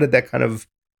work? Or how did that kind of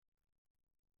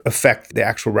affect the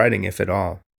actual writing, if at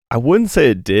all? I wouldn't say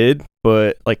it did,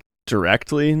 but like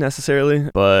directly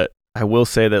necessarily. But I will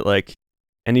say that like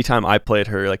anytime I played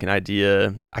her like an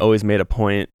idea, I always made a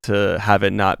point to have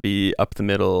it not be up the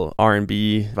middle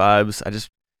R&B vibes.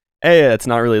 It's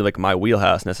not really like my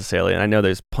wheelhouse necessarily. And I know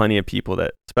there's plenty of people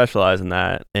that specialize in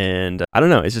that. And I don't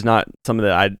know, it's just not something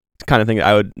that I kind of think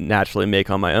I would naturally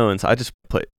make on my own. So I just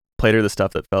played her the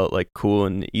stuff that felt like cool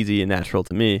and easy and natural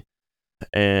to me.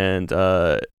 And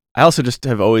I also just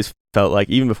have always felt like,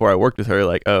 even before I worked with her,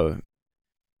 like, oh,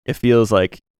 it feels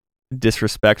like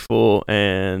disrespectful,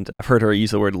 and I've heard her use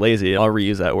the word lazy. I'll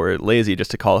reuse that word, lazy, just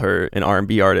to call her an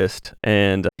R&B artist.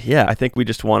 And yeah, I think we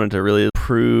just wanted to really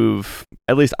prove,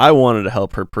 at least I wanted to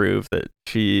help her prove that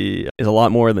she is a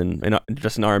lot more than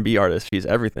just an R&B artist. She's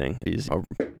everything. She's a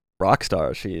rock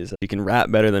star. She can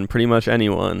rap better than pretty much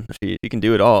anyone. She can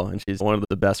do it all, and she's one of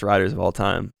the best writers of all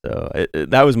time. So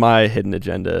that was my hidden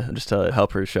agenda, just to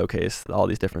help her showcase all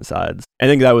these different sides. I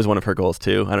think that was one of her goals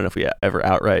too. I don't know if we ever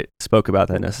outright spoke about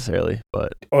that necessarily,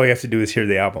 but all you have to do is hear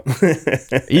the album.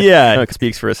 Yeah, it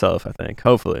speaks for itself, I think,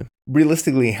 hopefully.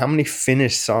 Realistically, how many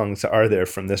finished songs are there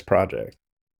from this project?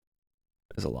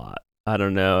 There's a lot. I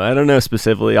don't know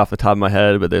specifically off the top of my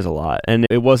head, but there's a lot. And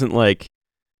it wasn't like,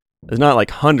 there's not like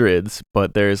hundreds,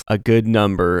 but there's a good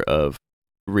number of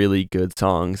really good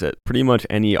songs that pretty much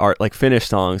any finished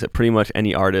songs that pretty much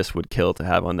any artist would kill to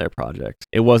have on their project.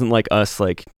 It wasn't like us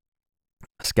like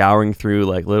scouring through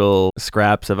like little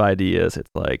scraps of ideas. It's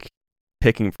like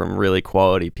picking from really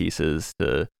quality pieces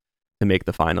to make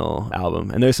the final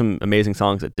album. And there's some amazing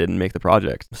songs that didn't make the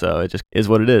project. So it just is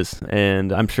what it is.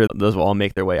 And I'm sure those will all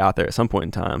make their way out there at some point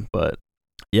in time. But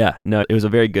yeah, no, it was a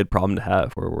very good problem to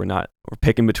have, where we're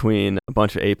picking between a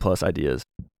bunch of A+ ideas.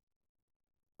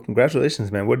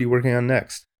 Congratulations, man. What are you working on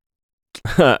next?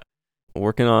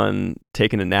 Working on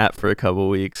taking a nap for a couple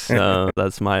weeks.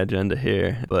 That's my agenda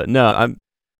here. But no, I'm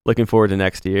looking forward to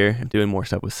next year, doing more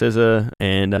stuff with SZA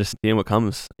and just seeing what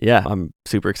comes. Yeah, I'm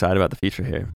super excited about the future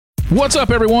here. What's up,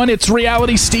 everyone? It's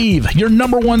Reality Steve, your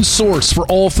 #1 source for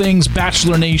all things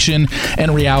Bachelor Nation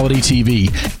and reality TV.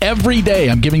 Every day,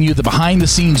 I'm giving you the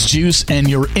behind-the-scenes juice and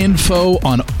your info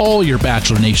on all your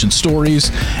Bachelor Nation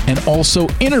stories, and also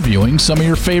interviewing some of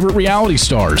your favorite reality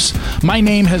stars. My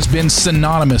name has been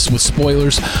synonymous with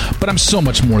spoilers, but I'm so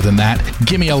much more than that.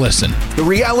 Give me a listen. The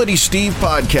Reality Steve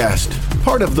Podcast,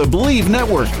 part of the Believe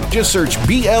Network. Just search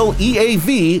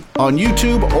BLEAV on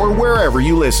YouTube or wherever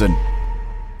you listen.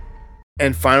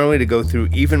 And finally, to go through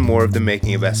even more of the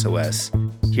making of SOS,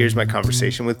 here's my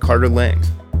conversation with Carter Lang.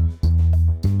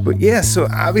 But yeah, so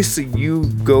obviously you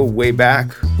go way back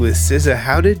with SZA.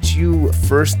 How did you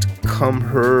first come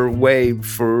her way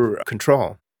for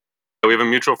Control? We have a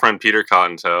mutual friend, Peter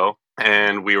Cottontail,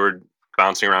 and we were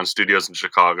bouncing around studios in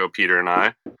Chicago, Peter and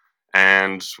I,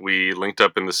 and we linked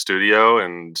up in the studio,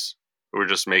 and we were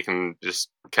just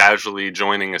casually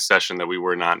joining a session that we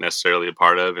were not necessarily a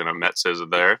part of, and I met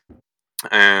SZA there.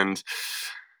 And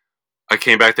I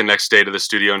came back the next day to the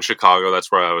studio in Chicago.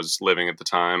 That's where I was living at the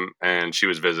time, and she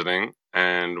was visiting,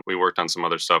 and we worked on some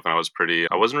other stuff, and I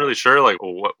wasn't really sure like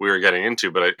what we were getting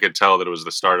into, but I could tell that it was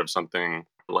the start of something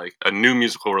like a new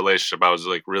musical relationship. I was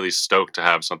like really stoked to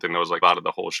have something that was like out of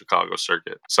the whole Chicago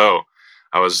circuit. So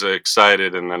I was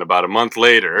excited, and then about a month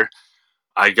later,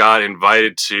 I got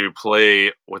invited to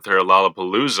play with her at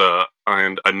Lollapalooza,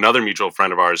 and another mutual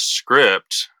friend of ours,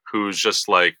 Script, who's just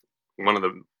like one of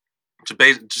the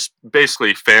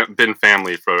basically been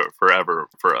family forever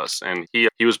for us, and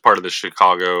he was part of the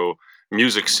Chicago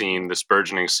music scene, this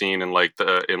burgeoning scene in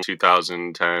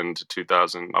 2010 to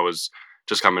 2000. I was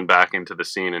just coming back into the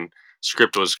scene, and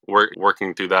Script was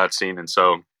working through that scene, and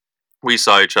so we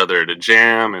saw each other at a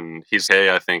jam, and he's,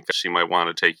 hey, I think she might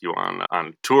want to take you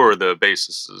on tour. The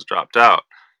bassist has dropped out,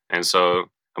 and so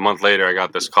a month later I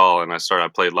got this call, and I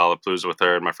played Lollapalooza with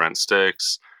her and my friend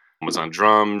Styx. Was on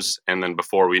drums, and then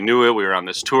before we knew it, we were on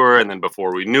this tour, and then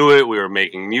before we knew it, we were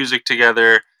making music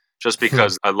together, just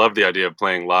because I love the idea of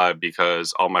playing live,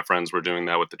 because all my friends were doing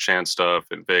that with the Chance stuff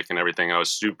and Vic and everything. I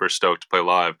was super stoked to play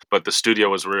live, but the studio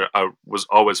was where I was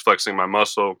always flexing my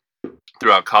muscle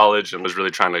throughout college and was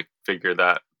really trying to figure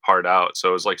that part out. So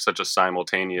it was like such a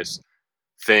simultaneous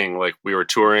thing. Like we were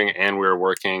touring and we were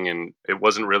working, and it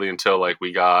wasn't really until like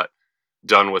we got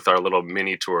done with our little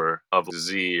mini tour of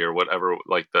Z or whatever,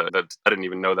 like that I didn't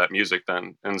even know that music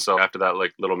then. And so after that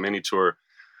like little mini tour,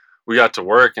 we got to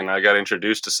work, and I got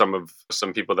introduced to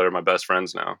some people that are my best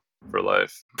friends now for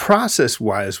life. Process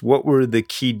wise, what were the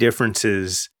key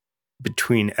differences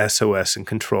between SOS and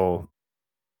Control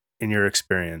in your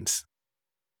experience?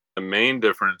 The main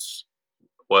difference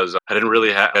was I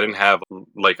didn't have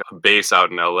like a base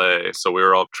out in LA, so we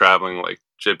were all traveling like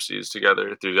gypsies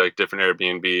together through like different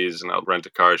Airbnbs, and I'll rent a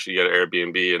car, she'd get an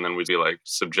Airbnb, and then we'd be like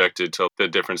subjected to the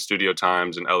different studio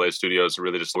times in LA studios.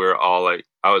 Really just we were all like,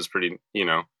 I was pretty,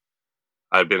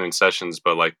 I'd been in sessions,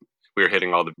 but like we were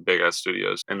hitting all the big ass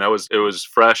studios, and it was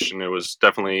fresh, and it was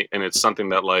definitely, and it's something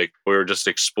that like we were just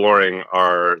exploring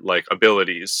our like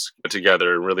abilities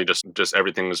together. Really just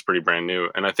everything was pretty brand new.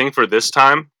 And I think for this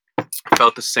time I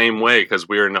felt the same way, because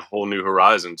we were in a whole new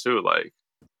horizon too. Like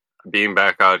being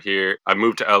back out here, I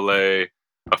moved to LA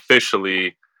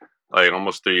officially like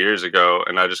almost 3 years ago,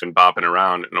 and I just been bopping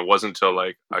around, and it wasn't until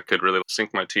like I could really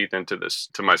sink my teeth into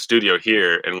my studio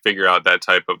here and figure out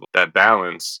that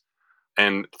balance.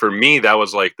 And for me, that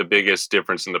was like the biggest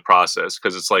difference in the process,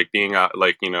 because it's like being out,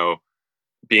 like,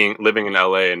 living in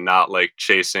LA and not like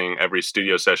chasing every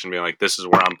studio session, being like, this is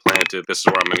where I'm planted, this is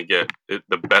where I'm going to get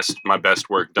my best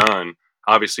work done.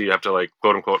 Obviously you have to like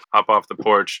quote unquote hop off the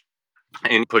porch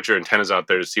and put your antennas out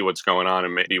there to see what's going on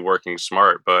and maybe working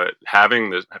smart. But having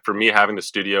the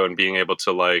studio and being able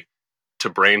to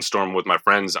brainstorm with my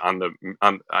friends on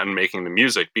making the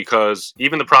music, because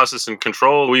even the process and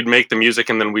Control, we'd make the music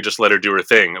and then we just let her do her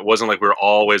thing. It wasn't like we were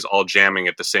always all jamming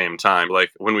at the same time.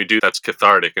 Like when we do, that's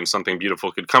cathartic and something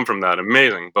beautiful could come from that.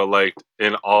 Amazing. But like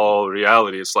in all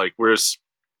reality, it's like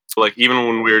even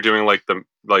when we were doing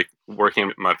working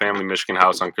at my family Michigan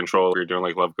house on Control, we were doing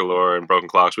like Love Galore and Broken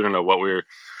Clocks. We didn't know what we were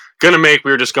gonna make.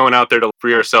 We were just going out there to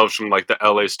free ourselves from like the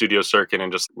LA studio circuit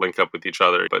and just link up with each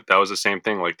other. But that was the same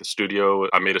thing. Like the studio,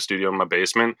 I made a studio in my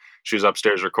basement. She was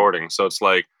upstairs recording. So it's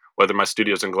like whether my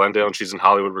studio's in Glendale and she's in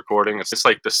Hollywood recording, it's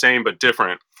like the same but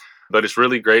different. But it's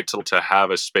really great to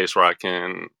have a space where I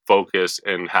can focus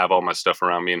and have all my stuff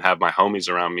around me and have my homies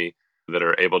around me that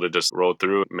are able to just roll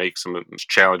through,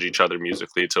 challenge each other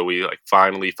musically till we like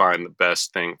finally find the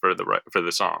best thing for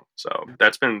the song. So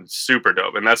that's been super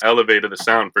dope, and that's elevated the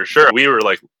sound for sure. We were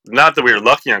like, not that we were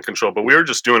lucky on Control, but we were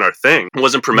just doing our thing. It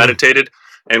wasn't premeditated,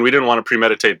 and we didn't want to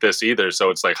premeditate this either. So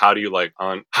it's like, how do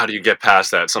you get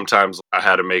past that? Sometimes we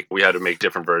had to make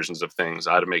different versions of things.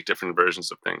 I had to make different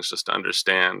versions of things just to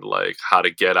understand like how to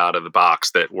get out of the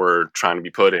box that we're trying to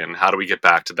be put in. How do we get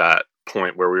back to that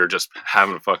point where we were just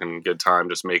having a fucking good time,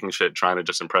 just making shit, trying to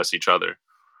just impress each other.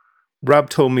 Rob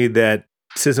told me that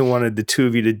SZA wanted the two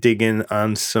of you to dig in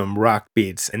on some rock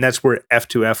beats, and that's where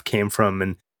F2F came from.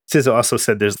 And SZA also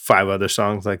said there's 5 other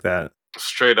songs like that.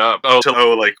 Straight up.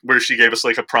 Like where she gave us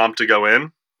like a prompt to go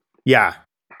in. Yeah.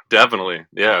 Definitely.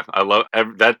 Yeah. I love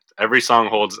that. Every song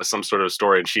holds some sort of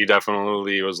story. And she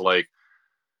definitely was like,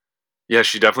 yeah,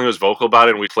 she definitely was vocal about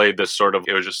it. And we played this sort of,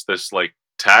 it was just this like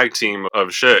tag team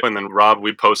of shit. And then Rob,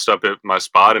 we'd post up at my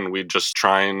spot and we'd just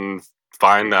try and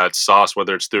find that sauce,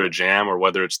 whether it's through a jam or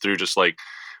whether it's through just like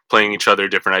playing each other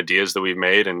different ideas that we've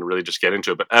made and really just get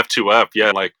into it. But F2F,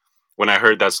 yeah, like when I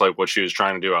heard that's like what she was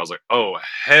trying to do, I was like, oh,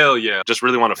 hell yeah. Just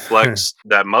really want to flex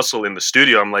that muscle in the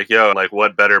studio. I'm like, yo, like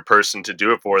what better person to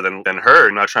do it for than her?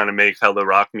 I'm not trying to make hella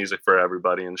rock music for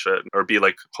everybody and shit or be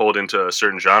like hold into a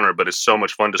certain genre, but it's so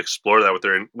much fun to explore that with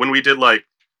her. And when we did like,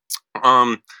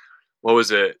 what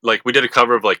was it? Like we did a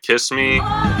cover of like Kiss Me.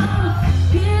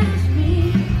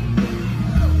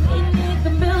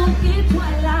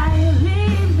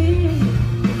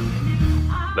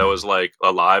 That was like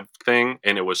a live thing,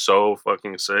 and it was so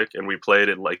fucking sick. And we played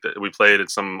it like we played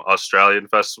at some Australian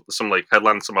festival, some like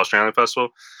headline some Australian festival.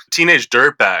 Teenage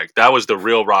Dirtbag, that was the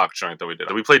real rock joint that we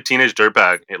did. We played Teenage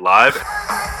Dirtbag live.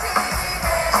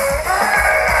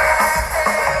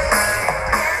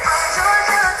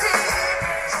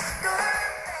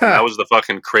 That was the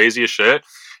fucking craziest shit.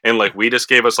 And like we just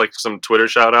gave us like some Twitter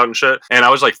shout out and shit. And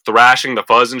I was like thrashing the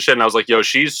fuzz and shit. And I was like, yo,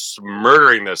 she's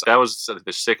murdering this. That was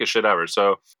the sickest shit ever.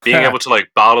 So being able to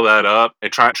like bottle that up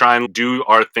and try and do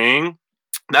our thing.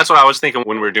 That's what I was thinking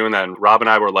when we were doing that. And Rob and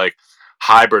I were like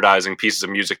hybridizing pieces of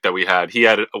music that we had. He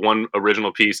had one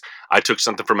original piece. I took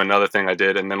something from another thing I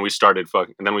did. And then we started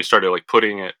like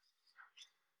putting it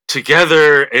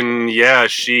together. And yeah,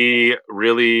 she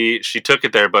took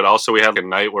it there. But also we had a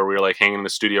night where we were like hanging in the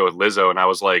studio with Lizzo, and I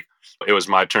was like, it was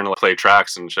my turn to play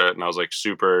tracks and shit, and I was like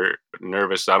super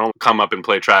nervous. I don't come up and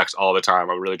play tracks all the time.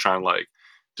 I'm really trying like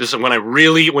just when it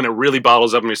really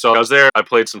bottles up in me. So I was there, I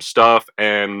played some stuff,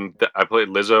 and I played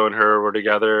Lizzo and her were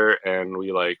together, and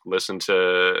we like listened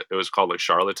to, it was called like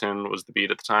Charlatan was the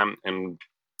beat at the time, and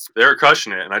they were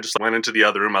crushing it. And I just went into the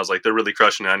other room. I was like, they're really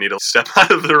crushing it. I need to step out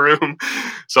of the room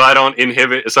so I don't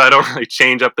really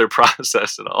change up their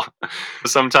process at all.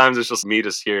 Sometimes it's just me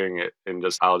just hearing it and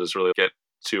I'll just really get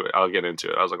to it. I'll get into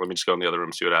it. I was like, let me just go in the other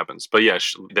room, see what happens. But yeah,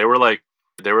 they were like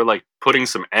putting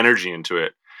some energy into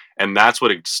it. And that's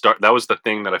what that was the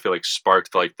thing that I feel like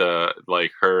sparked like her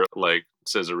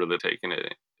SZA really taking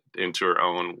it into her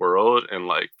own world and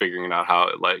like figuring out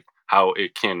how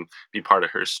it can be part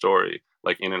of her story,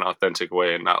 like in an authentic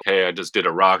way, and not, hey, I just did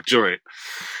a rock joint.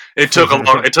 It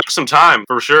took some time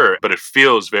for sure, but it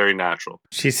feels very natural.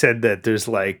 She said that there's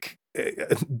like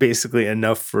basically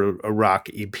enough for a rock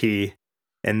EP.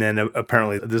 And then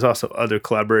apparently there's also other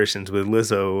collaborations with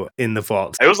Lizzo in the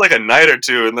vault. It was like a night or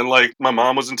two. And then like my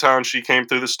mom was in town. She came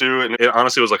through the stew. And it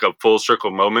honestly was like a full circle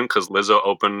moment because Lizzo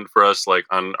opened for us like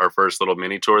on our first little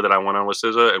mini tour that I went on with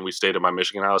SZA. And we stayed at my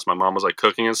Michigan house. My mom was like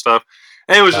cooking and stuff.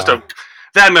 And it was just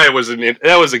that night was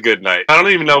a good night. I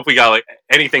don't even know if we got like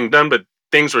anything done, but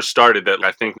things were started that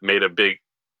I think made a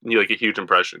huge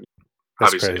impression.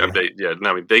 That's obviously,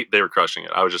 they were crushing it.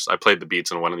 I played the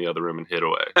beats and went in the other room and hid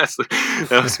away.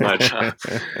 That was my job.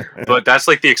 But that's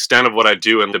like the extent of what I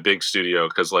do in the big studio,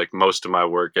 because like most of my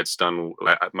work gets done,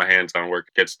 my hands-on work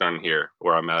gets done here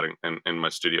where I'm at in my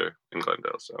studio in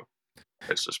Glendale. So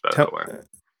it's just better that way.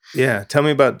 Yeah, tell me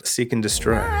about Seek and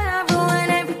Destroy.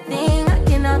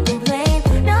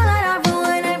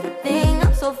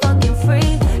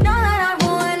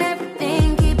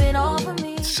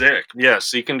 Sick. Yeah,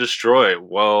 Seek and Destroy.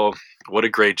 Well, what a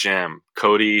great jam.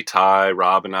 Cody, Ty,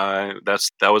 Rob, and I.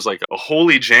 That was like a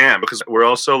holy jam because we're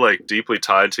also like deeply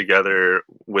tied together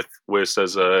with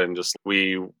SZA, and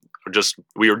we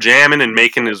were jamming and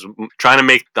trying to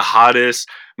make the hottest,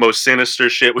 most sinister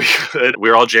shit we could. We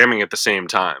were all jamming at the same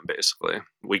time, basically.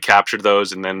 We captured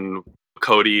those, and then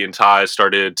Cody and Ty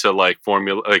started to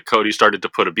Cody started to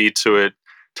put a beat to it.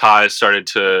 Ty started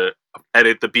to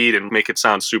edit the beat and make it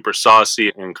sound super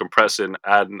saucy and compress it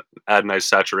and add nice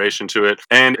saturation to it.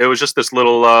 And it was just this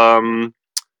little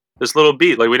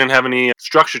beat. Like we didn't have any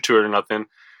structure to it or nothing,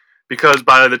 because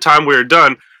by the time we were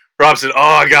done, Rob said, "Oh,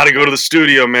 I gotta go to the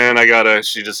studio, man.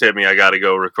 She just hit me. I gotta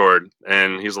go record."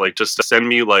 And he's like, "Just send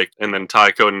me and then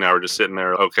Ty, Cody, and I were just sitting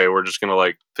there. Okay, we're just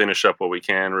gonna finish up what we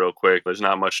can real quick. There's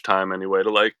not much time anyway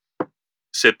to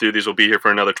sit through these. We'll be here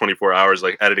for another 24 hours,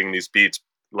 editing these beats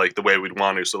the way we'd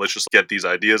want to. So let's just get these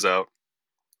ideas out."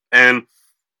 And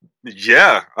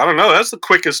yeah, I don't know. That's the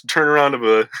quickest turnaround of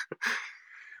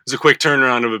it's a quick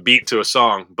turnaround of a beat to a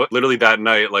song. But literally that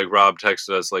night, Rob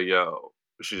texted us yo,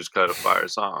 she just cut a fire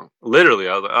song. Literally,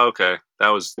 I was like, oh, okay,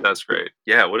 that's great.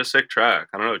 Yeah, what a sick track.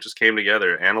 I don't know, it just came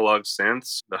together. Analog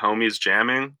synths, the homies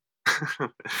jamming.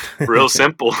 Real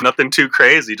simple, nothing too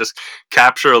crazy. Just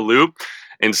capture a loop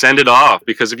and send it off,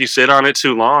 because if you sit on it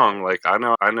too long, like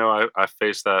I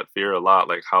face that fear a lot.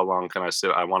 Like, how long can I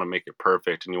sit? I want to make it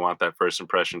perfect, and you want that first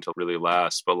impression to really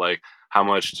last. But like, how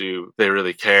much do they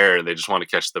really care? They just want to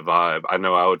catch the vibe. I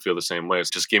know I would feel the same way. It's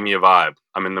just give me a vibe.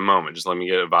 I'm in the moment. Just let me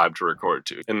get a vibe to record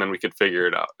to, and then we could figure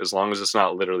it out. As long as it's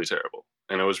not literally terrible.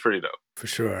 And it was pretty dope. For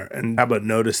sure. And how about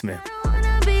Notice Me? I'm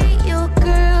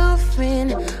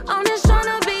just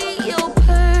tryna be your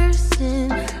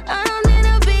person. I don't need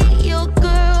to be your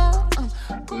girl.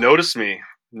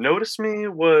 Notice Me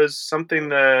was something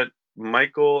that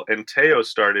Michael and Teo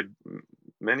started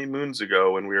many moons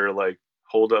ago when we were like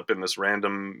holed up in this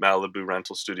random Malibu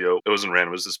rental studio. It wasn't random,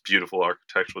 it was this beautiful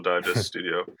Architectural Digest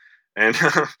studio. And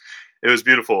it was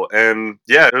beautiful. And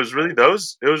yeah, it was really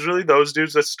those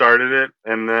dudes that started it.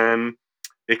 And then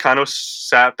it kind of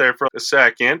sat there for a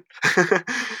second.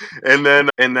 and then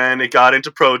it got into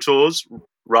Pro Tools.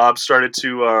 Rob started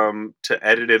to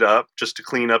edit it up just to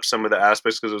clean up some of the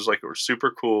aspects, because it was like a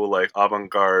super cool like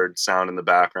avant-garde sound in the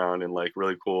background and like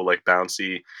really cool like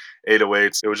bouncy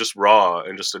 808s. It was just raw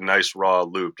and just a nice raw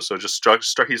loop. So just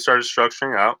he started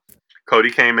structuring out. Cody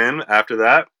came in after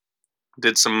that,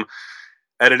 did some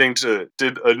editing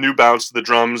did a new bounce to the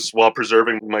drums while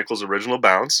preserving Michael's original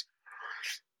bounce.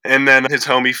 And then his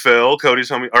homie Phil,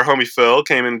 our homie Phil,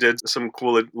 came and did some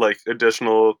cool like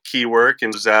additional key work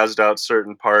and zazzed out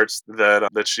certain parts that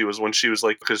she was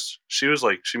because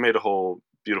she made a whole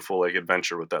beautiful like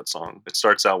adventure with that song. It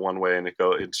starts out one way and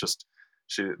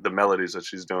the melodies that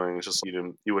she's doing is just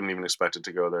you wouldn't even expect it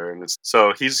to go there. And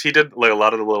he did like a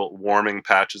lot of the little warming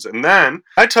patches. And then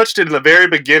I touched it in the very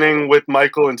beginning with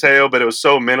Michael and Teo, but it was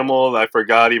so minimal that I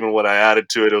forgot even what I added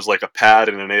to it. It was like a pad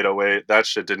and an 808. That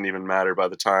shit didn't even matter by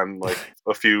the time like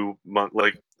a few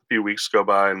weeks go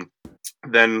by. And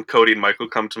then Cody and Michael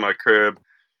come to my crib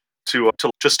to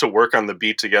work on the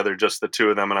beat together, just the two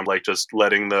of them, and I'm like just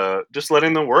letting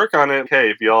them work on it. Hey,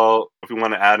 if you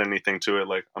want to add anything to it,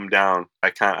 like I'm down.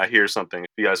 I hear something. If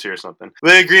you guys hear something,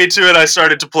 they agreed to it. I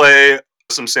started to play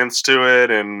some synths to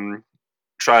it and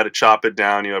try to chop it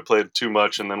down. I played too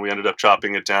much, and then we ended up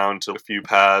chopping it down to a few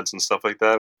pads and stuff like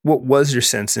that. What was your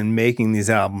sense in making these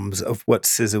albums of what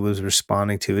SZA was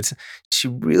responding to? She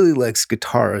really likes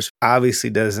guitars.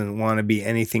 Obviously doesn't want to be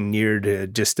anything near to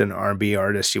just an R&B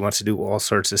artist. She wants to do all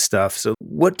sorts of stuff. So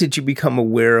what did you become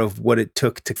aware of what it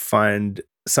took to find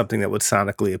something that would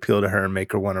sonically appeal to her and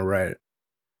make her want to write?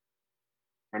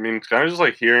 I mean, it's kind of just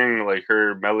like hearing like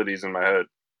her melodies in my head.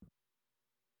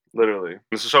 Literally.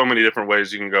 There's so many different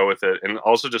ways you can go with it. And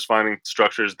also just finding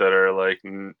structures that are like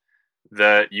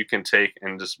that you can take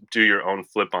and just do your own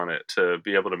flip on it to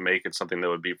be able to make it something that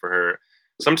would be for her.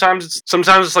 Sometimes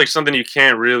it's like something you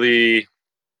can't really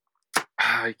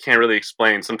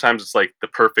explain. Sometimes it's like the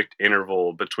perfect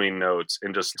interval between notes,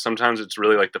 and just sometimes it's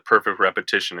really like the perfect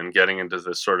repetition and getting into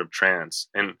this sort of trance.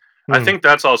 And I think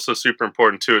that's also super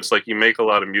important too. It's like you make a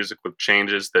lot of music with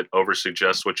changes that over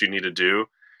suggest what you need to do.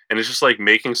 And it's just like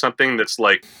making something that's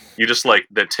like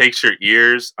that takes your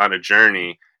ears on a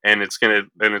journey, and it's gonna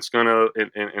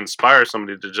inspire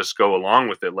somebody to just go along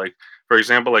with it. Like, for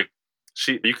example, like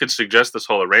you could suggest this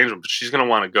whole arrangement, but she's gonna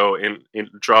want to go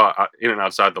draw in and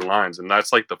outside the lines, and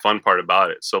that's like the fun part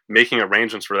about it. So making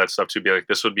arrangements for that stuff to be like,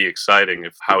 this would be exciting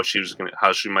if how she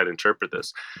might interpret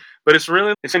this. But it's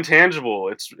intangible.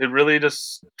 It really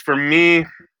just, for me,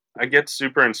 I get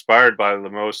super inspired by the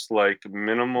most like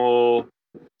minimal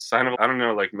sign of, I don't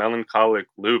know, like melancholic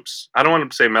loops. I don't want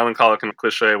to say melancholic in a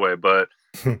cliche way, but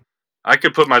I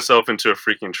could put myself into a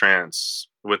freaking trance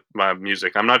with my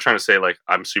music. I'm not trying to say like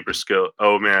I'm super skilled.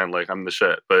 Oh man, like I'm the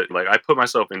shit. But like I put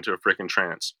myself into a freaking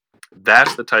trance.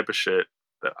 That's the type of shit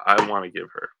that I want to give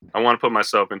her. I want to put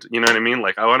myself into, you know what I mean?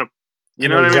 Like I want to, you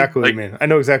know what I mean? Exactly what you mean. I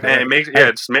know exactly. And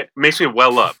it makes me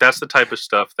well up. That's the type of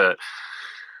stuff that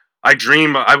I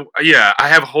dream. I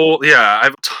have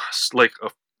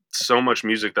so much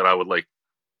music that I would like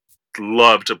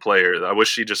love to play her. I wish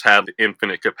she just had the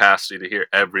infinite capacity to hear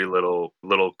every little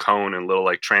cone and little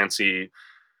like trance,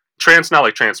 not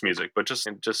like trance music, but just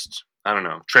I don't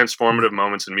know, transformative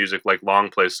moments in music, like long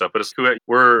play stuff. But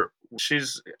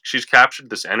she's captured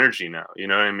this energy now, you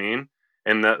know what I mean?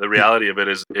 And the reality of it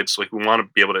is, it's like we want to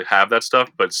be able to have that stuff,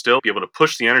 but still be able to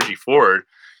push the energy forward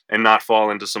and not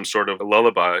fall into some sort of a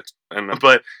lullaby.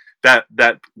 But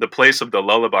that the place of the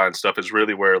lullaby and stuff is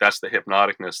really where that's the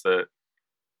hypnoticness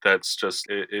that's just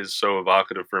is so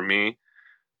evocative for me.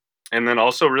 And then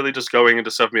also really just going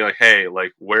into stuff and be like, hey,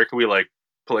 like where can we like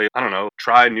play, I don't know,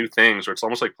 try new things, or it's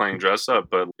almost like playing dress up,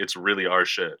 but it's really our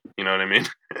shit. You know what I mean?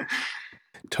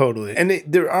 Totally. And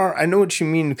I know what you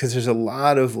mean, because there's a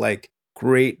lot of like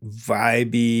great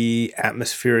vibey,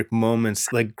 atmospheric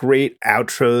moments, like great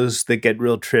outros that get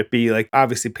real trippy. Like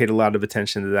obviously paid a lot of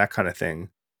attention to that kind of thing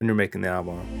when you're making the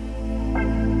album.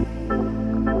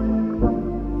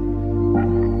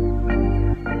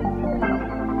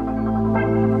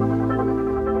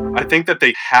 I think that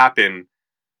they happen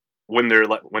when they're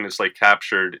like when it's like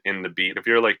captured in the beat. If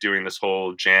you're like doing this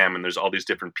whole jam and there's all these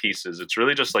different pieces, it's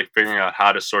really just like figuring out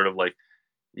how to sort of like,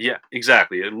 yeah,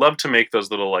 exactly. I'd love to make those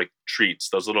little like treats,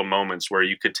 those little moments where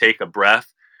you could take a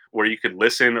breath, where you could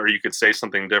listen or you could say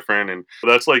something different. And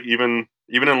that's like even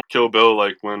in Kill Bill,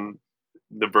 like when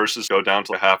the verses go down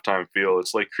to a halftime feel,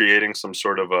 it's like creating some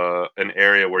sort of an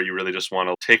area where you really just want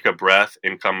to take a breath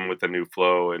and come with a new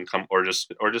flow and come or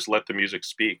just let the music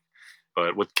speak.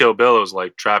 But with Kill Bill, it was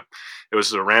like trap. It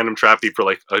was a random trap beat for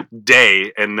like a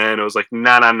day, and then it was like,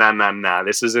 nah.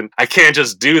 This isn't. I can't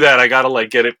just do that. I gotta like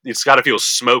get it. It's gotta feel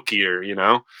smokier, you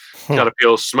know. It's gotta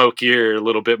feel smokier, a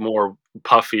little bit more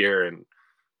puffier and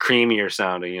creamier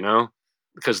sounding, you know,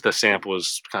 because the sample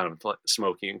was kind of like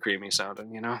smoky and creamy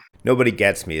sounding, you know. Nobody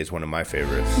Gets Me is one of my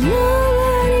favorites.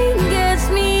 Nobody gets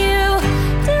me, you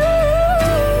do.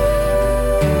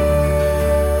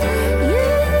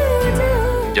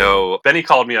 Yo, Benny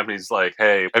called me up and he's like,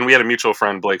 hey, and we had a mutual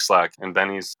friend, Blake Slack, and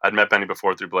I'd met Benny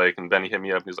before through Blake, and Benny hit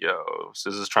me up and he's like, yo,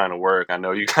 SZA's trying to work. I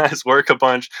know you guys work a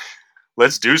bunch.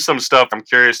 Let's do some stuff. I'm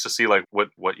curious to see like what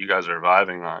you guys are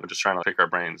vibing on. We're just trying to pick our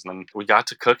brains. And then we got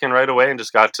to cooking right away and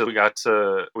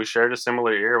we shared a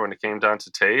similar ear when it came down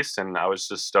to taste. And I was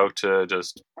just stoked to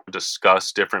just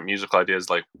discuss different musical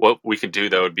ideas, like what we could do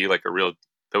that would be like a real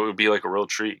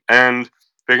treat. And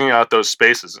figuring out those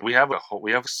spaces. We have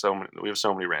so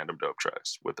many random dope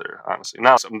tracks with her, honestly.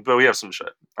 But we have some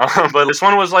shit. But this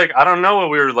one was like, I don't know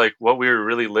what we were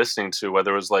really listening to,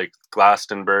 whether it was like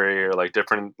Glastonbury or like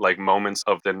different like moments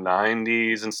of the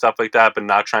 90s and stuff like that, but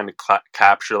not trying to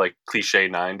capture like cliche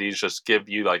 90s, just give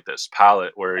you like this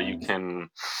palette where you can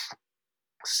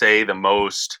say the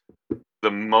most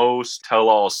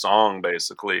tell-all song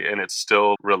basically, and it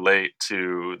still relate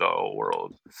to the whole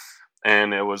world.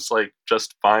 And it was like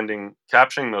just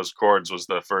capturing those chords was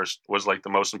like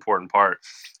the most important part.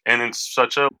 And it's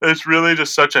really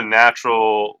just such a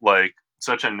natural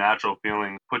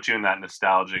feeling, put you in that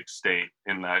nostalgic state,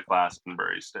 in that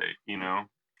Glastonbury state, you know,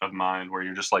 of mind, where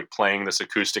you're just like playing this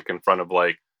acoustic in front of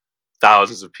like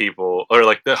thousands of people, or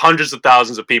like the hundreds of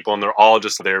thousands of people, and they're all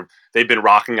just they've been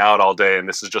rocking out all day, and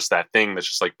this is just that thing that's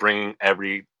just like bringing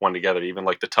everyone together, even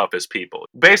like the toughest people.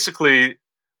 Basically,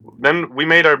 then we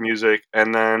made our music,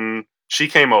 and then she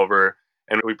came over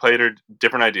and we played her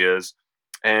different ideas,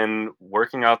 and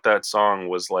working out that song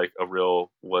was a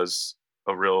real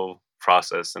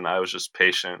process. And I was just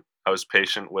patient. I was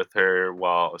patient with her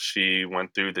while she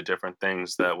went through the different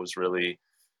things that really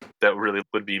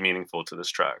would be meaningful to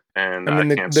this track. And I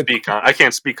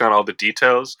can't speak on all the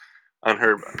details on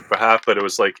her behalf, but it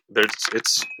was like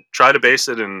it's try to base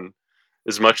it in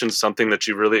as much in something that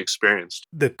you really experienced.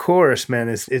 The chorus, man,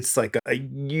 it's like a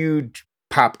huge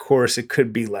pop chorus. It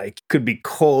could be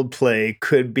Coldplay,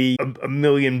 could be a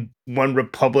million One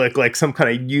Republic, like some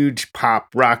kind of huge pop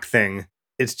rock thing.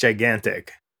 It's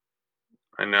gigantic.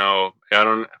 I know.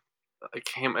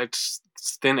 It's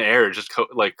thin air, just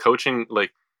coaching,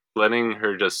 like letting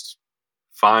her just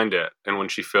find it. And when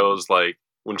she feels like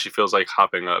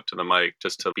hopping up to the mic,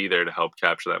 just to be there to help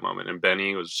capture that moment. And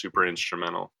Benny was super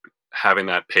instrumental, having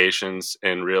that patience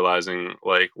and realizing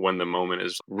like when the moment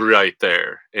is right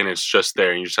there and it's just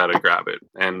there and you just had to grab it.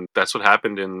 And that's what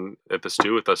happened at the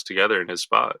stew with us together in his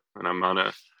spot. And I'm on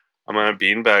a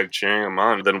beanbag cheering him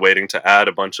on, then waiting to add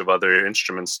a bunch of other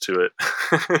instruments to it.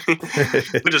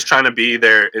 We're just trying to be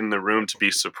there in the room to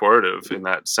be supportive in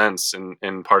that sense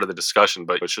and part of the discussion,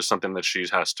 but it's just something that she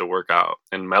has to work out.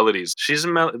 And melodies,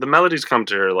 the melodies come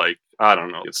to her like, I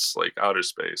don't know, it's like outer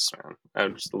space, man.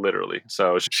 And just literally.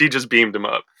 So she just beamed him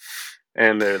up.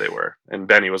 And there they were. And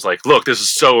Benny was like, look, this is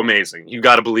so amazing. You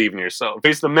got to believe in yourself.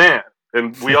 He's the man.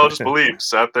 And we all just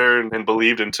sat there and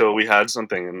believed until we had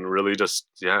something, and really just,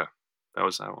 yeah, that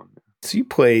was that one. So you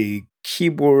play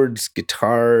keyboards,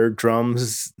 guitar,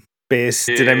 drums, bass.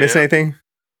 Did I miss anything?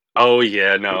 Oh,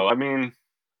 yeah, no. I mean,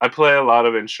 I play a lot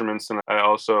of instruments, and I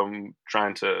also am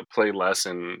trying to play less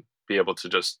and be able to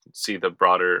just see the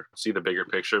bigger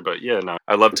picture. But yeah, no,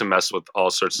 I love to interface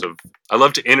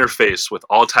with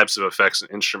all types of effects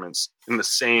and instruments in the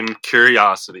same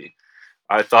curiosity.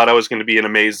 I thought I was going to be an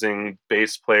amazing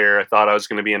bass player. I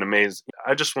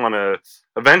just want to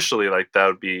eventually, like,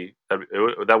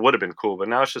 that would have been cool. But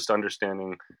now it's just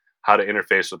understanding how to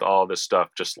interface with all this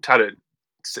stuff, just how to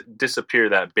disappear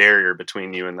that barrier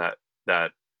between you and that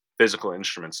physical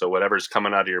instrument. So whatever's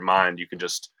coming out of your mind, you can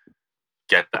just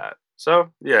get that. So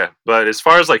yeah, but as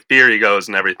far as like theory goes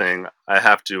and everything, I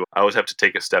always have to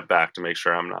take a step back to make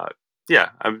sure I'm not. Yeah,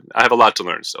 I have a lot to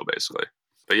learn still, basically.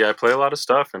 But yeah, I play a lot of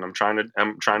stuff, and I'm trying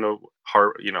to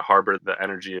harbor the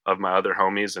energy of my other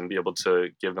homies and be able to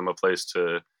give them a place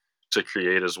to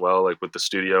create as well, like with the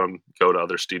studio, and go to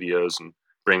other studios and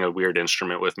bring a weird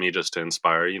instrument with me just to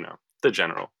inspire, the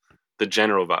general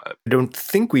vibe. I don't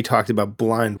think we talked about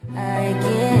Blind. I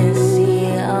can see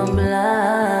I'm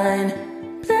blind,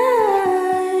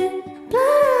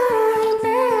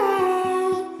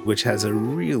 Which has a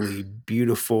really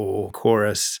beautiful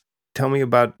chorus. Tell me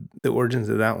about the origins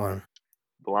of that one.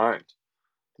 Blind.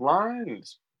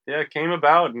 Yeah, it came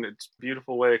about, and it's a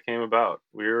beautiful way it came about.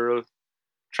 We were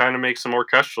trying to make some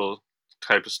orchestral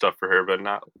type of stuff for her, but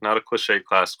not a cliche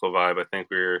classical vibe. I think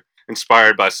we were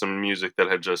inspired by some music that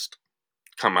had just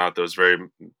come out that was very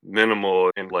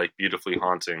minimal and like beautifully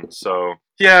haunting. So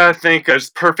yeah, I think it's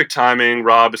perfect timing.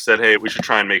 Rob said, hey, we should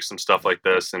try and make some stuff like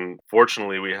this. And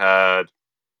fortunately we had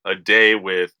a day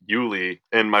with Yuli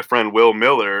and my friend Will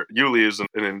Miller. Yuli is an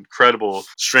incredible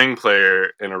string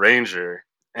player and arranger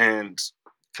and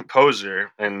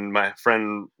composer. And my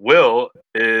friend Will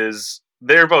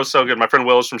they're both so good. My friend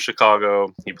Will is from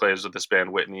Chicago. He plays with this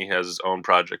band Whitney. He has his own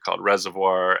project called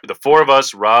Reservoir. The four of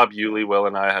us, Rob, Yuli, Will,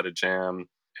 and I, had a jam,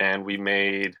 and we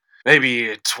made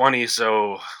maybe 20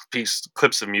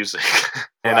 clips of music.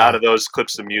 And out of those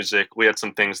clips of music, we had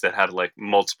some things that had like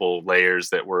multiple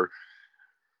layers that were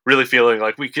really feeling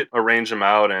like we could arrange them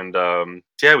out. And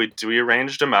we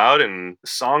arranged them out, and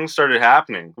songs started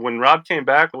happening. When Rob came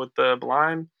back with the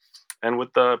Blind and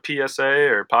with the PSA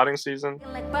or potting season,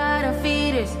 like bottom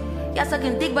feeders. Y'all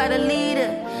sucking dick by the leader.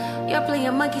 You're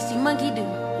playing monkey see monkey do.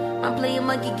 I'm playing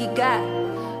monkey get got.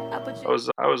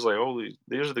 I was like, holy,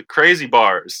 these are the crazy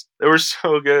bars. They were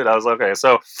so good. I was like, okay,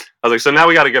 so now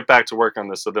we got to get back to work on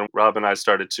this. So then Rob and I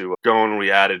started to go, and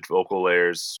we added vocal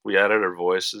layers. We added our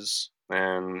voices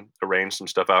and arranged some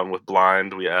stuff out. And with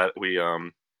Blind, we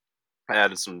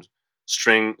added some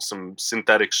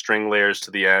synthetic string layers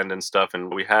to the end and stuff.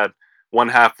 And we had one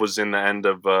half was in the end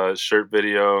of a shirt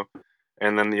video,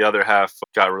 and then the other half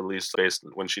got released based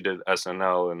when she did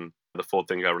SNL, and the full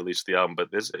thing got released to the album. But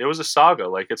it was a saga.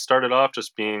 Like, it started off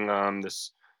just being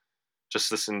this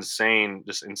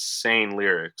insane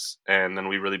lyrics, and then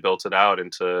we really built it out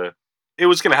into. It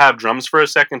was gonna have drums for a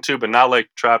second too, but not like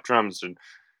trap drums. And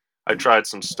I tried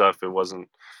some stuff. It wasn't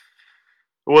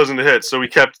a hit. So we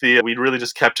really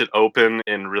just kept it open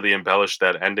and really embellished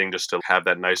that ending just to have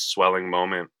that nice swelling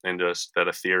moment and just that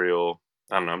ethereal.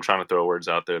 I don't know. I'm trying to throw words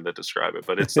out there that describe it,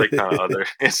 but it's like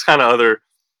it's some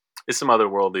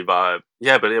otherworldly vibe.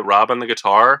 Yeah, but Rob on the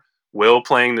guitar, Will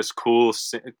playing this cool,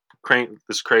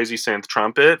 this crazy synth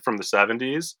trumpet from the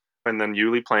 70s, and then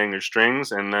Yuli playing her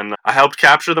strings, and then I helped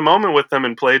capture the moment with them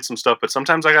and played some stuff. But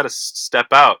sometimes I got to step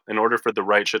out in order for the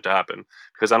right shit to happen,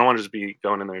 because I don't want to just be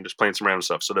going in there and just playing some random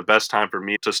stuff. So the best time for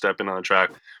me to step in on the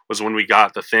track was when we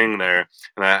got the thing there,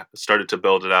 and I started to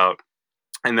build it out,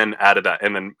 and then added that,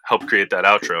 and then helped create that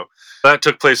outro. That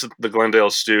took place at the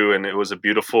Glendale Stew, and it was a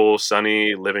beautiful,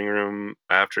 sunny living room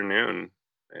afternoon,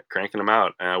 cranking them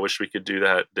out. And I wish we could do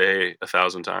that day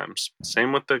 1,000 times.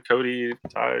 Same with the Cody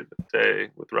Tide day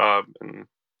with Rob. And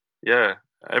yeah,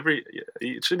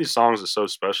 each of these songs is so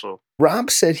special. Rob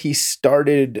said he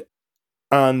started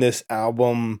on this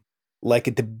album like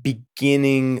at the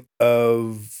beginning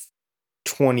of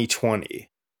 2020.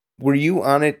 Were you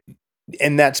on it?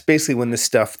 And that's basically when the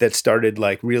stuff that started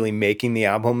like really making the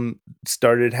album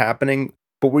started happening.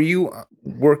 But were you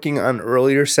working on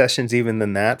earlier sessions even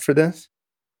than that for this?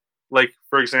 Like,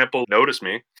 for example, Notice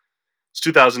Me. It's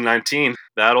 2019.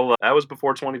 That was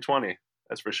before 2020.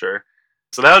 That's for sure.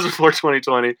 So that was before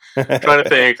 2020. Trying to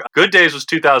think. Good Days was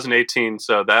 2018.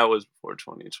 So that was before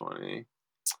 2020.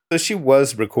 So she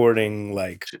was recording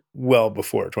like well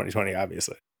before 2020,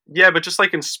 obviously. Yeah, but just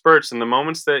like in spurts, in the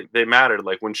moments that they mattered,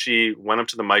 like when she went up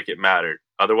to the mic, it mattered.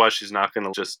 Otherwise, she's not going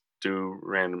to just do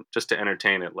random, just to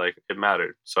entertain it. Like, it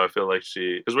mattered. So I feel like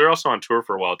because we were also on tour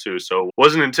for a while too. So it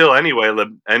wasn't until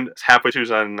halfway through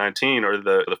 2019 or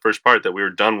the first part that we were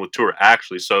done with tour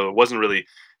actually. So it wasn't really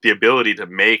the ability to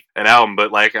make an album.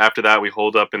 But like after that, we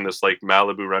holed up in this like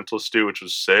Malibu rental stew, which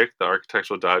was sick, the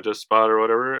Architectural Digest spot or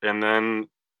whatever. And then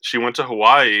she went to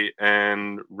Hawaii,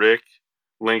 and Rick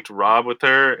linked Rob with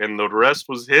her, and the rest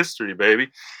was history, baby.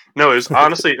 No, it was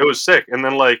honestly, it was sick. And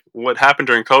then like what happened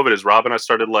during COVID is Rob and I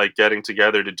started like getting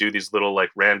together to do these little like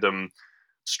random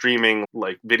streaming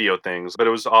like video things, but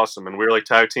it was awesome. And we were like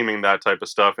tag teaming that type of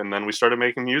stuff. And then we started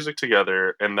making music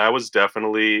together, and that was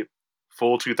definitely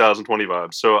full 2020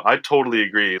 vibes. So I totally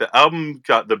agree. The album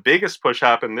got the biggest push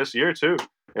happened this year too,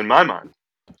 in my mind.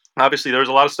 Obviously, there was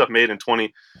a lot of stuff made in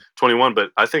 2021,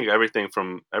 but I think everything in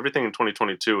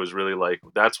 2022 was really like,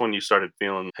 that's when you started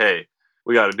feeling, hey,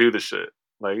 we got to do this shit.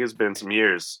 Like, it's been some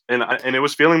years, and it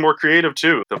was feeling more creative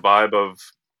too. The vibe of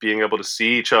being able to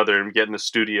see each other and get in the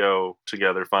studio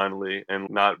together finally, and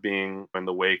not being in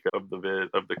the wake of the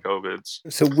COVIDs.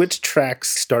 So which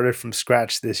tracks started from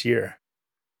scratch this year?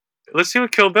 Let's see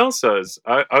what Kill Bill says.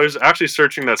 I was actually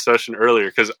searching that session earlier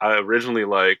because I originally,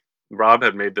 like, Rob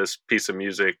had made this piece of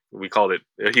music. He called it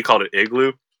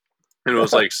Igloo, and it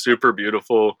was like super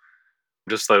beautiful.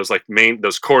 Just that it was like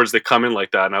those chords that come in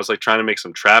like that, and I was like trying to make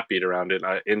some trap beat around it.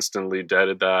 And I instantly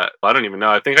deaded that. I don't even know.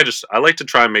 I think I like to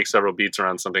try and make several beats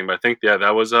around something, but I think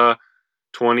that was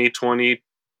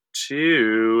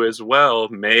 2022 as well,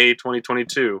 May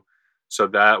 2022. So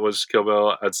that was Kill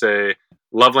Bill. I'd say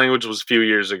Love Language was a few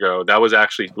years ago. That was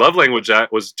actually Love Language.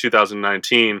 That was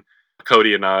 2019.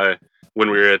 Cody and I,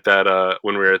 when we were at that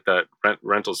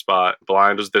rental spot.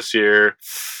 Blind was this year.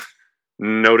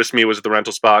 Notice Me was the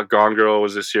rental spot. Gone Girl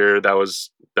was this year.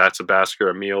 That's a Basker,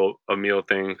 a meal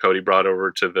thing. Cody brought over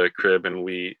to the crib, and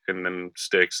then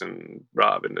Sticks and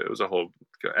Rob, and it was a whole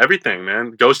everything,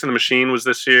 man. Ghost in the Machine was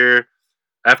this year.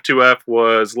 F2F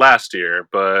was last year,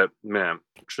 but man,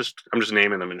 I'm just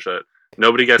naming them and shit.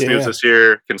 Nobody Gets Me was this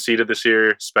year. Conceited this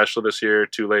year. Special this year.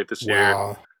 Too Late this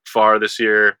year. Far this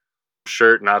year.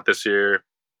 Shirt not this year.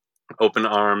 Open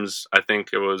Arms, I think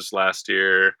it was last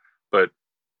year, but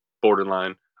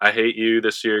borderline. I Hate You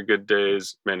this year. Good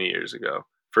Days many years ago.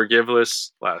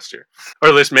 Forgiveless last year, or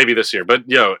at least maybe this year. But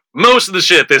most of the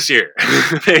shit this year,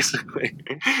 basically.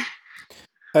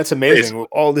 That's amazing.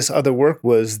 All this other work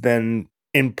was then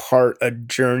in part a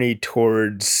journey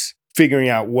towards figuring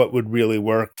out what would really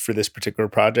work for this particular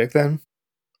project then?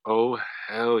 Oh,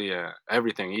 hell yeah.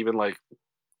 Everything, even like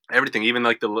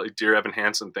the Dear Evan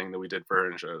Hansen thing that we did for her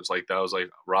in shows. Like, that was like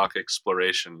rock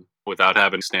exploration without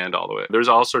having to stand all the way. There's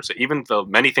all sorts of, even the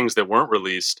many things that weren't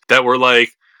released that were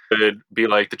like, it'd be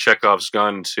like the Chekhov's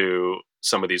gun to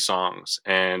some of these songs.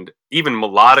 And even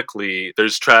melodically,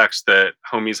 there's tracks that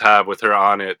homies have with her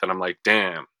on it that I'm like,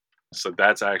 damn. So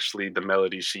that's actually the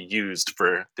melody she used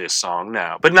for this song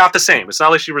now. But not the same. It's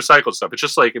not like she recycled stuff. It's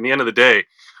just like, in the end of the day,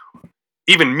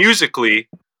 even musically,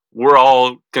 we're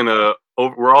all gonna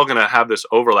have this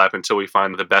overlap until we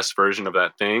find the best version of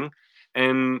that thing.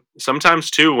 And sometimes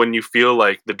too, when you feel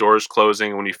like the door's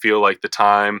closing, when you feel like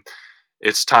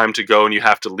it's time to go and you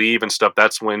have to leave and stuff,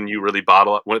 that's when you really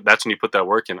bottle up. That's when you put that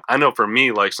work in. I know for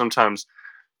me, like, sometimes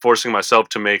forcing myself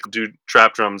to do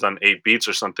trap drums on 8 beats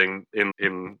or something in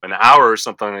an hour or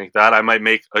something like that, I might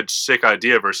make a sick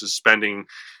idea versus spending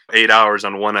 8 hours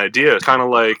on one idea. It's kind of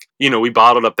like, we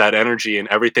bottled up that energy, and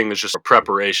everything is just a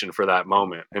preparation for that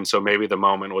moment. And so maybe the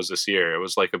moment was this year. It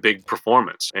was like a big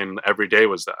performance, and every day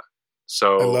was that.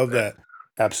 So I love that.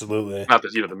 Absolutely. Not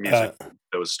that, the music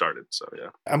that was started. So yeah.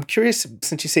 I'm curious,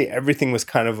 since you say everything was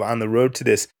kind of on the road to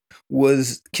this,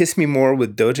 was Kiss Me More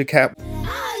with Doja Cat?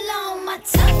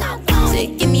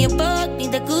 Say, give me a buck,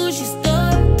 need the Gucci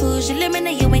store. Push your limit, now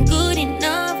you ain't good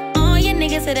enough. All your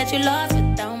niggas say that you lost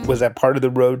without me. Was that part of the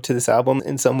road to this album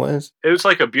in some ways? It was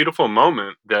like a beautiful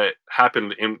moment that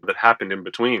happened in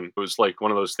between. It was like one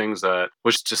of those things that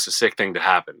was just a sick thing to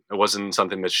happen. It wasn't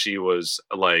something that she was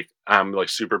like, I'm like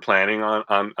super planning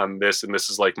on this, and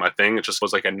this is like my thing. It just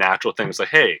was like a natural thing. It's like,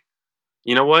 hey,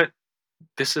 you know what?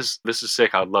 This is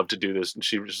sick. I'd love to do this. And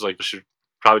she was just like, she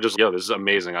probably just, this is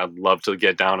amazing. I'd love to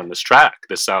get down on this track.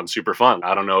 This sounds super fun.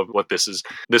 I don't know what this is.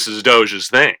 This is Doja's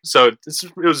thing. So it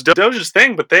was Doja's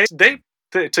thing, but they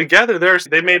together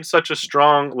they made such a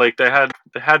strong, like, they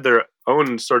had their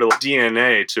own sort of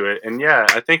DNA to it. And yeah,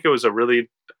 I think it was a really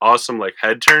awesome, like,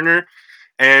 head turner,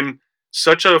 and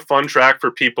such a fun track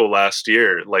for people last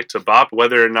year, like, to bop,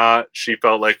 whether or not she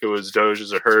felt like it was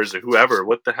Doja's or hers or whoever.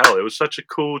 What the hell? It was such a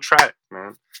cool track,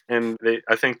 man. And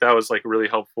I think that was like a really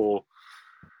helpful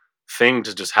thing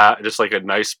to just have, just like a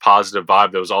nice positive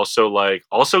vibe that was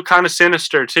also kind of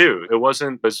sinister too. It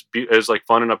wasn't as like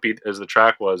fun and upbeat as the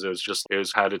track was. It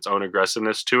had its own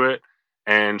aggressiveness to it,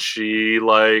 and she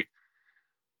like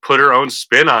put her own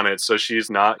spin on it. So she's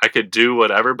not, I could do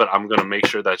whatever, but I'm gonna make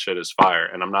sure that shit is fire,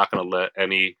 and I'm not gonna let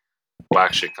any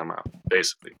whack shit come out.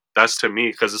 Basically, that's to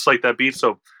me, because it's like that beat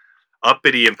so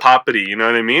uppity and poppity, you know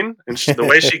what I mean? And the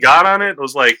way she got on it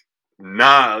was like,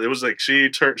 nah, it was like she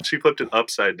flipped it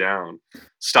upside down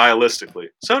stylistically.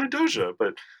 So did Doja,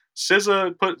 but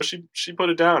SZA she put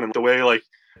it down. And the way, like,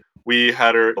 we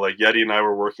had her, like, Yeti and I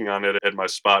were working on it at my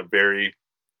spot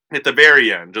at the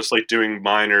very end, just like doing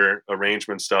minor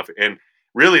arrangement stuff. And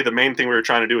really the main thing we were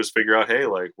trying to do is figure out, hey,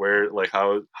 like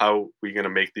how we going to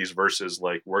make these verses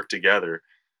like work together.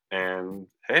 And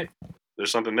hey,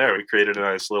 there's something there. We created a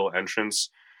nice little entrance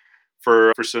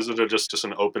for SZA to just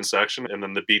an open section, and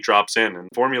then the beat drops in. And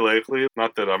formulaically,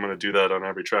 not that I'm going to do that on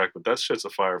every track, but that shit's a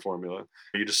fire formula.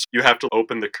 You have to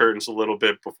open the curtains a little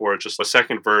bit before just a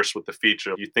second verse with the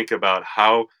feature. You think about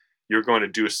how you're going to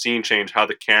do a scene change, how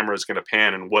the camera is going to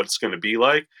pan and what it's going to be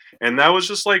like. And that was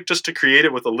just to create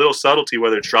it with a little subtlety,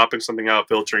 whether it's dropping something out,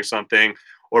 filtering something,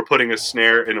 or putting a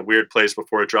snare in a weird place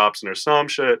before it drops, and there's some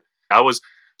shit. I was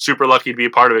super lucky to be a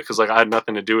part of it because I had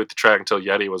nothing to do with the track until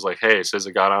Yeti was like, hey,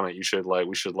 SZA got on it. We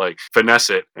should finesse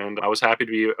it. And I was happy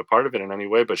to be a part of it in any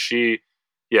way. But it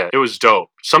was dope.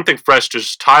 Something fresh,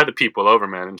 just tie the people over,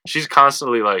 man. And she's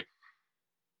constantly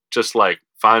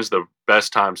finds the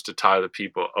best times to tie the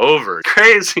people over.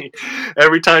 Crazy.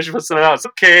 Every time she puts something out, it's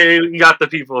okay, we got the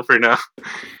people for now.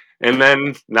 And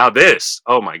then now this.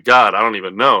 Oh my God, I don't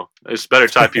even know. It's better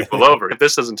tie people over. If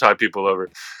this doesn't tie people over.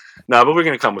 No, but we're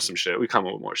going to come with some shit. We come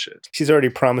with more shit. She's already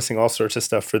promising all sorts of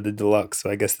stuff for the deluxe, so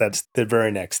I guess that's the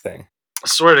very next thing. I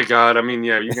swear to God, I mean,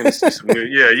 you're going to see some new,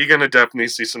 you're going to definitely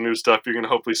see some new stuff. You're going to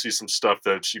hopefully see some stuff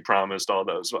that she promised, all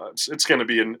those vibes. It's going to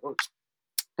be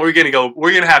we're going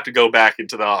to have to go back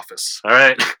into the office. All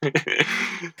right.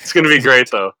 It's going to be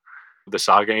great though. The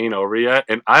saga ain't over yet.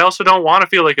 And I also don't want to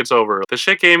feel like it's over. The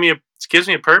shit gives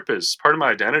me a purpose, part of my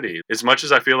identity. As much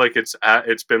as I feel like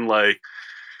it's been like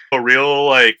a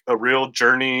real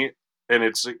journey, and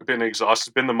it's been exhausting.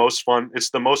 It's been the most fun.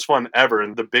 It's the most fun ever,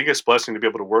 and the biggest blessing to be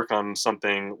able to work on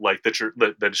something like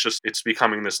that. It's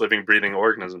becoming this living, breathing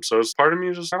organism. So as part of me,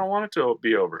 I don't want it to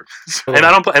be over. And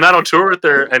I don't tour with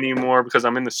her anymore because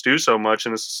I'm in the stew so much,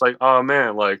 and it's just like, oh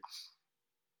man, like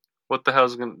what the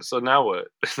hell's gonna? So now what?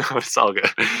 No, it's all good.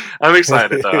 I'm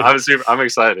excited though. I'm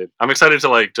excited. I'm excited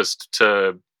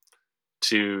to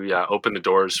open the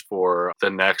doors for the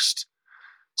next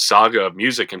saga of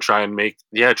music and try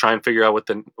and figure out what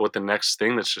the next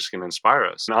thing that's just going to inspire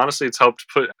us. And honestly, it's helped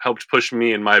push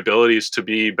me in my abilities to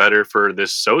be better for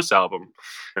this SOS album.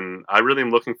 And I really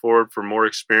am looking forward for more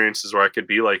experiences where I could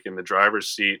be like in the driver's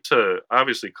seat to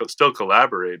obviously still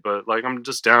collaborate, but like I'm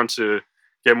just down to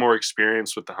get more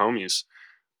experience with the homies.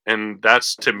 And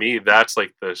that's, to me, that's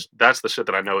the shit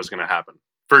that I know is going to happen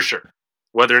for sure.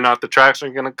 Whether or not the tracks are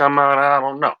going to come out, I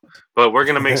don't know. But we're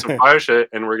going to make some fire shit,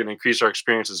 and we're going to increase our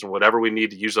experiences. And whatever we need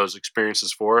to use those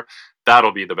experiences for,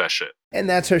 that'll be the best shit. And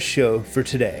that's our show for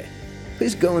today.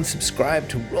 Please go and subscribe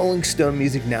to Rolling Stone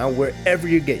Music Now wherever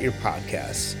you get your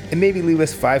podcasts. And maybe leave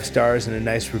us 5 stars and a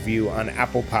nice review on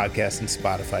Apple Podcasts and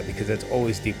Spotify, because that's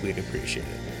always deeply appreciated.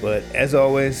 But as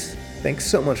always, thanks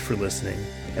so much for listening,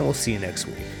 and we'll see you next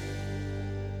week.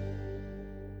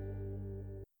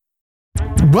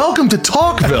 Welcome to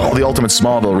Talkville, the ultimate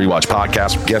Smallville rewatch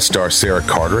podcast. Guest star Sarah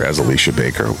Carter as Alicia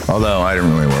Baker. Although I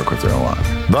didn't really work with her a lot.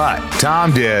 But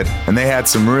Tom did, and they had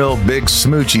some real big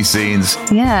smoochy scenes.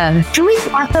 Yeah. Can we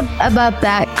talk about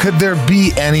that? Could there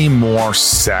be any more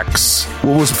sex?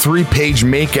 What was a 3-page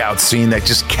makeout scene that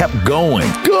just kept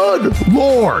going? Good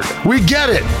Lord. We get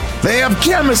it. They have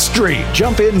chemistry.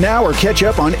 Jump in now or catch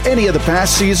up on any of the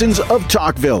past seasons of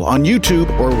Talkville on YouTube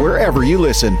or wherever you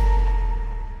listen.